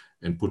cinema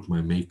and put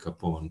my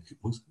makeup on.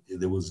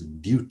 There was a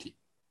duty.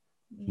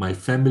 My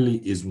family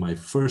is my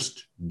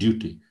first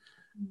duty,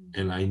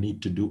 and I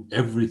need to do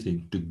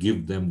everything to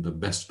give them the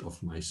best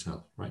of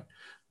myself, right?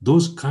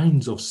 Those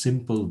kinds of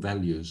simple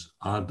values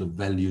are the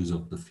values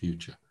of the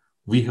future.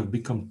 We have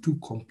become too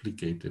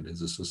complicated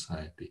as a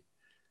society.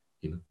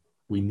 You know,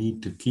 we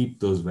need to keep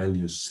those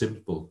values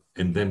simple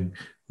and then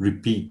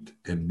repeat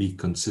and be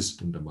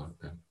consistent about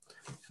them.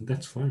 And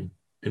that's fine.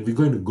 And we're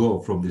going to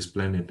go from this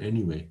planet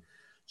anyway.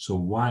 So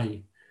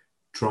why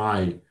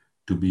try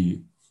to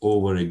be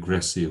over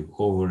aggressive,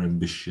 over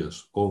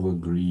ambitious, over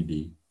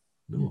greedy?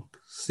 No,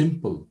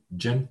 simple,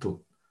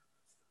 gentle.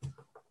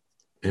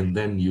 And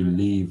then you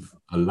leave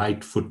a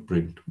light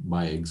footprint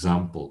by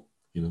example,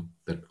 you know,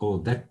 that, oh,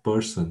 that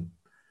person,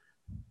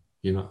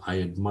 you know,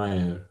 I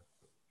admire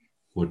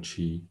what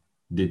she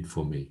did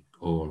for me,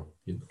 or,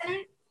 you know. And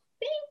I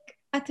think,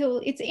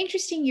 Atul, it's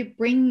interesting you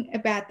bring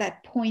about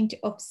that point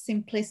of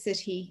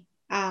simplicity.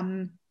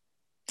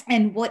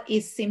 And what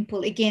is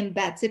simple? Again,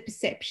 that's a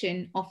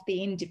perception of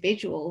the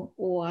individual,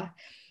 or,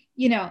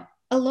 you know,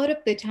 a lot of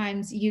the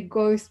times you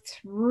go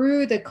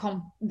through the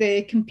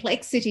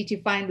complexity to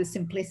find the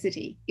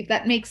simplicity, if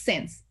that makes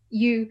sense.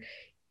 If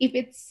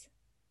it's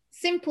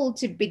simple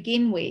to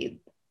begin with,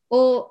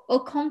 or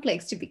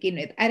complex to begin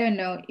with, I don't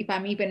know if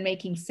I'm even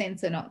making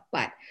sense or not,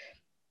 but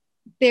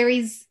there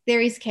is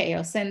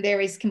chaos and there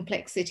is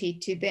complexity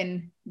to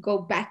then go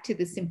back to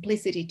the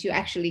simplicity, to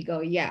actually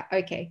go, yeah,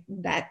 okay,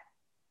 that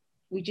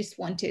we just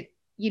want it,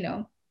 you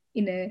know,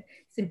 in a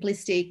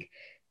simplistic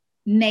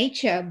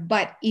nature,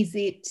 but is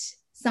it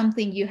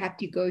something you have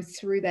to go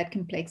through that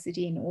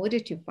complexity in order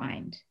to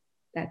find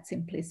that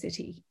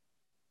simplicity?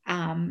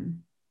 Where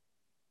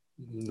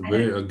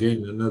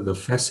again, another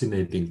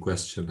fascinating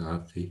question,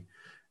 Aarti.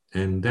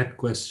 And that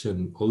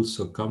question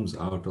also comes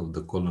out of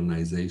the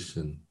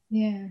colonization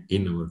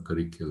in our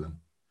curriculum.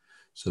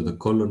 So the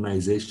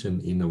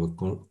colonization in our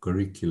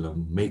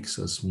curriculum makes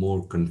us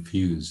more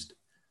confused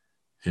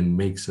and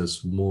makes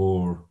us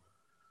more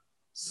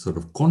sort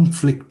of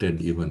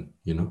conflicted even,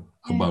 you know,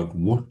 about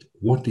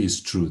what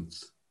is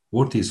truth,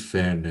 what is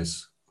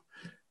fairness.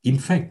 In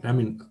fact, I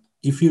mean,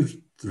 if you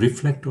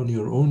reflect on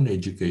your own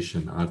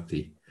education,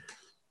 Aarti,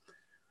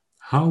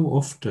 how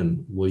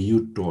often were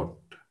you taught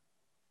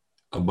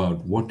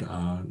about what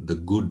are the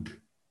good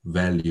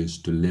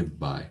values to live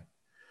by?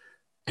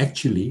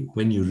 Actually,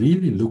 when you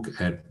really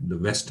look at the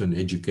Western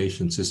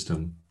education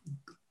system,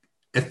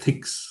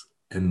 ethics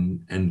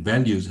and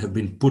values have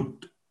been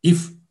put,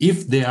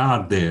 if they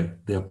are there,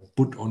 they are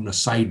put on a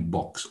side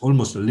box,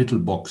 almost a little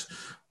box,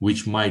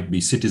 which might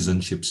be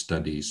citizenship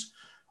studies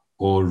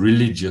or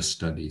religious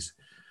studies.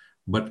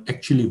 But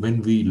actually,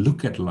 when we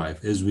look at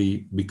life, as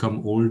we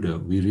become older,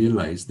 we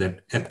realize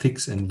that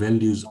ethics and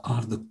values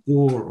are the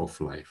core of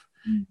life.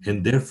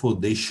 And therefore,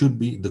 they should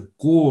be the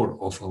core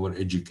of our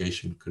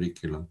education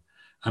curriculum.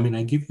 I mean,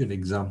 I give you an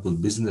example,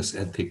 business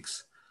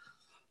ethics.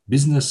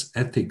 Business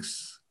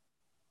ethics,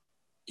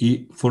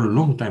 for a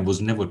long time,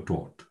 was never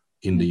taught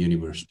in the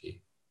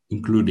university,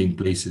 including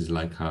places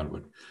like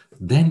Harvard.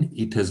 Then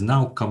it has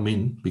now come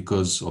in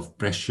because of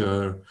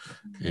pressure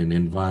and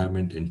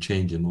environment and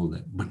change and all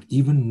that. But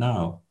even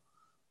now,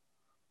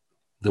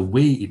 the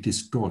way it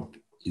is taught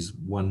is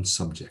one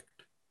subject.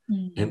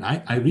 And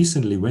I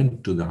recently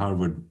went to the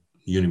Harvard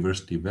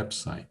University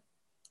website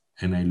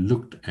and I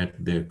looked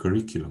at their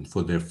curriculum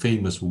for their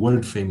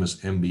world famous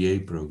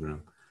MBA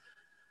program.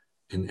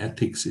 And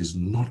ethics is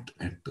not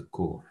at the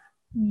core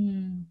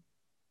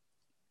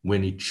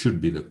when it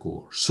should be the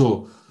core.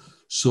 So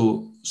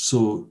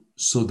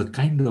the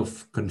kind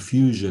of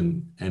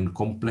confusion and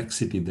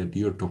complexity that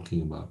you're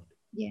talking about,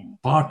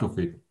 part of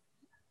it,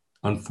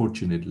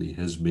 unfortunately,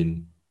 has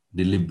been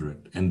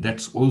deliberate. And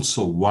that's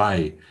also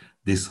why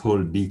this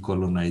whole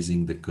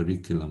decolonizing the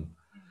curriculum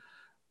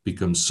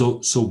becomes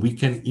so we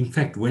can, in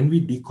fact, when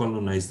we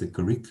decolonize the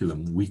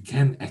curriculum, we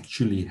can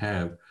actually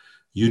have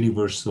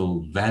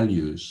universal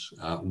values,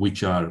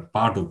 which are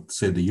part of,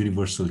 say, the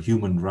universal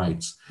human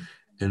rights.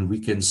 And we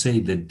can say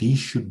that these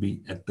should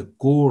be at the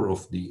core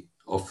of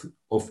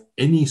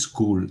any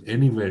school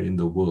anywhere in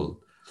the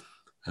world,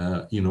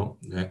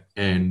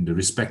 and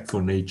respect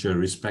for nature,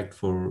 respect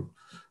for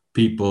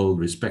people,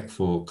 respect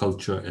for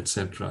culture,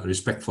 etc.,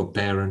 respect for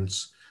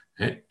parents,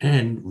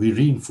 and we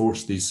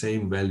reinforce these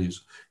same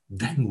values,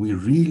 then we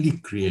really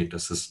create a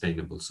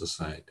sustainable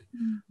society.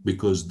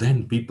 Because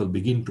then people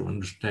begin to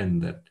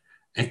understand that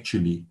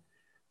actually,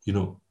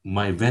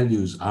 my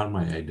values are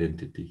my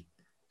identity,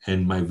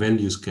 and my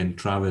values can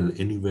travel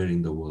anywhere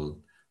in the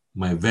world.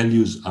 My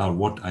values are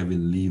what I will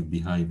leave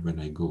behind when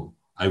I go.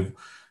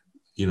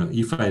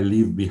 If I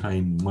leave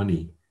behind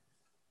money,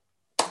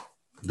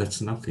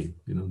 that's nothing,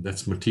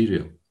 that's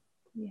material.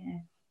 Yeah.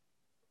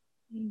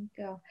 There you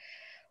go.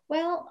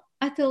 Well,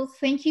 Atul,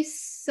 thank you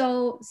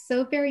so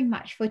very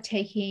much for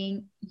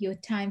taking your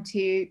time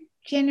to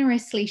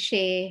generously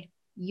share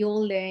your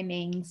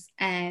learnings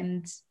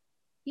and,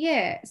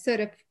 yeah, sort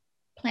of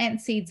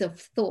plant seeds of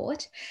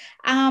thought.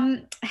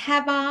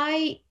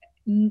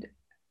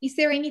 Is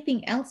there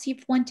anything else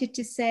you've wanted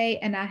to say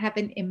and I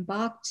haven't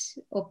embarked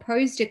or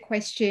posed a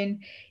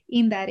question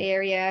in that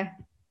area?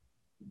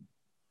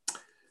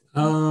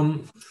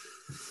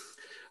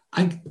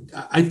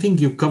 I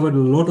think you've covered a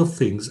lot of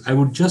things. I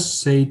would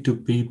just say to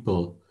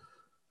people,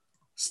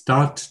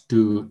 start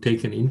to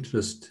take an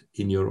interest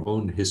in your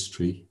own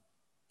history,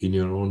 in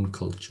your own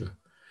culture.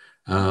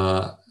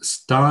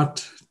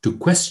 Start to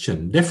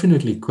question,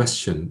 definitely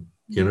question.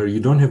 You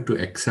don't have to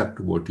accept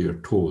what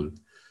you're told,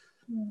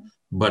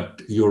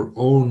 but your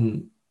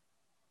own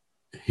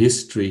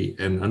history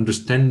and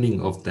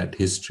understanding of that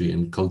history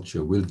and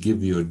culture will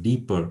give you a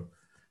deeper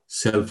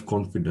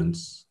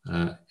self-confidence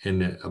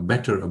and a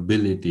better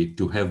ability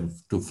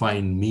to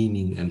find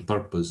meaning and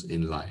purpose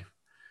in life.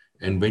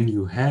 And when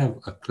you have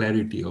a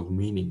clarity of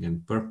meaning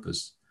and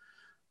purpose,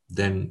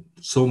 then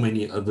so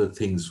many other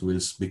things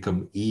will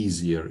become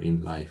easier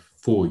in life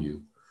for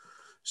you.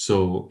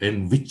 So,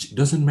 and which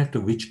doesn't matter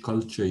which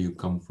culture you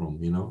come from,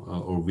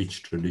 or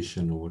which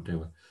tradition or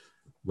whatever,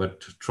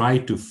 but try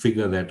to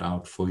figure that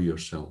out for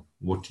yourself,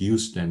 what you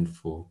stand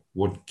for,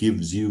 what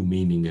gives you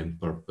meaning and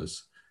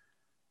purpose.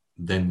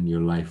 Then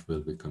your life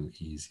will become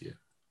easier.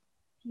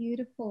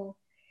 Beautiful.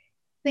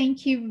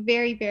 Thank you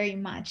very, very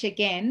much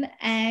again.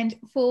 And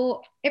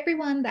for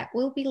everyone that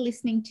will be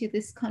listening to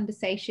this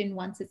conversation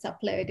once it's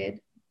uploaded,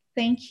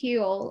 thank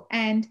you all.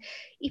 And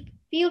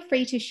feel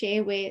free to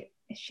share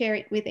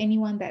it with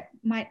anyone that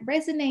might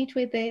resonate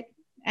with it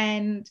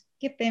and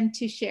get them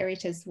to share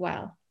it as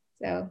well.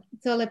 So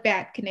it's all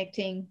about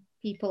connecting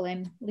people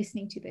and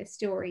listening to their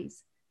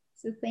stories.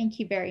 So thank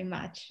you very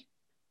much.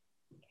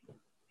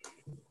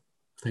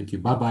 Thank you.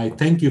 Bye-bye.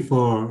 Thank you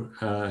for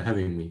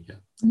having me. Yeah.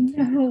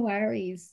 No worries.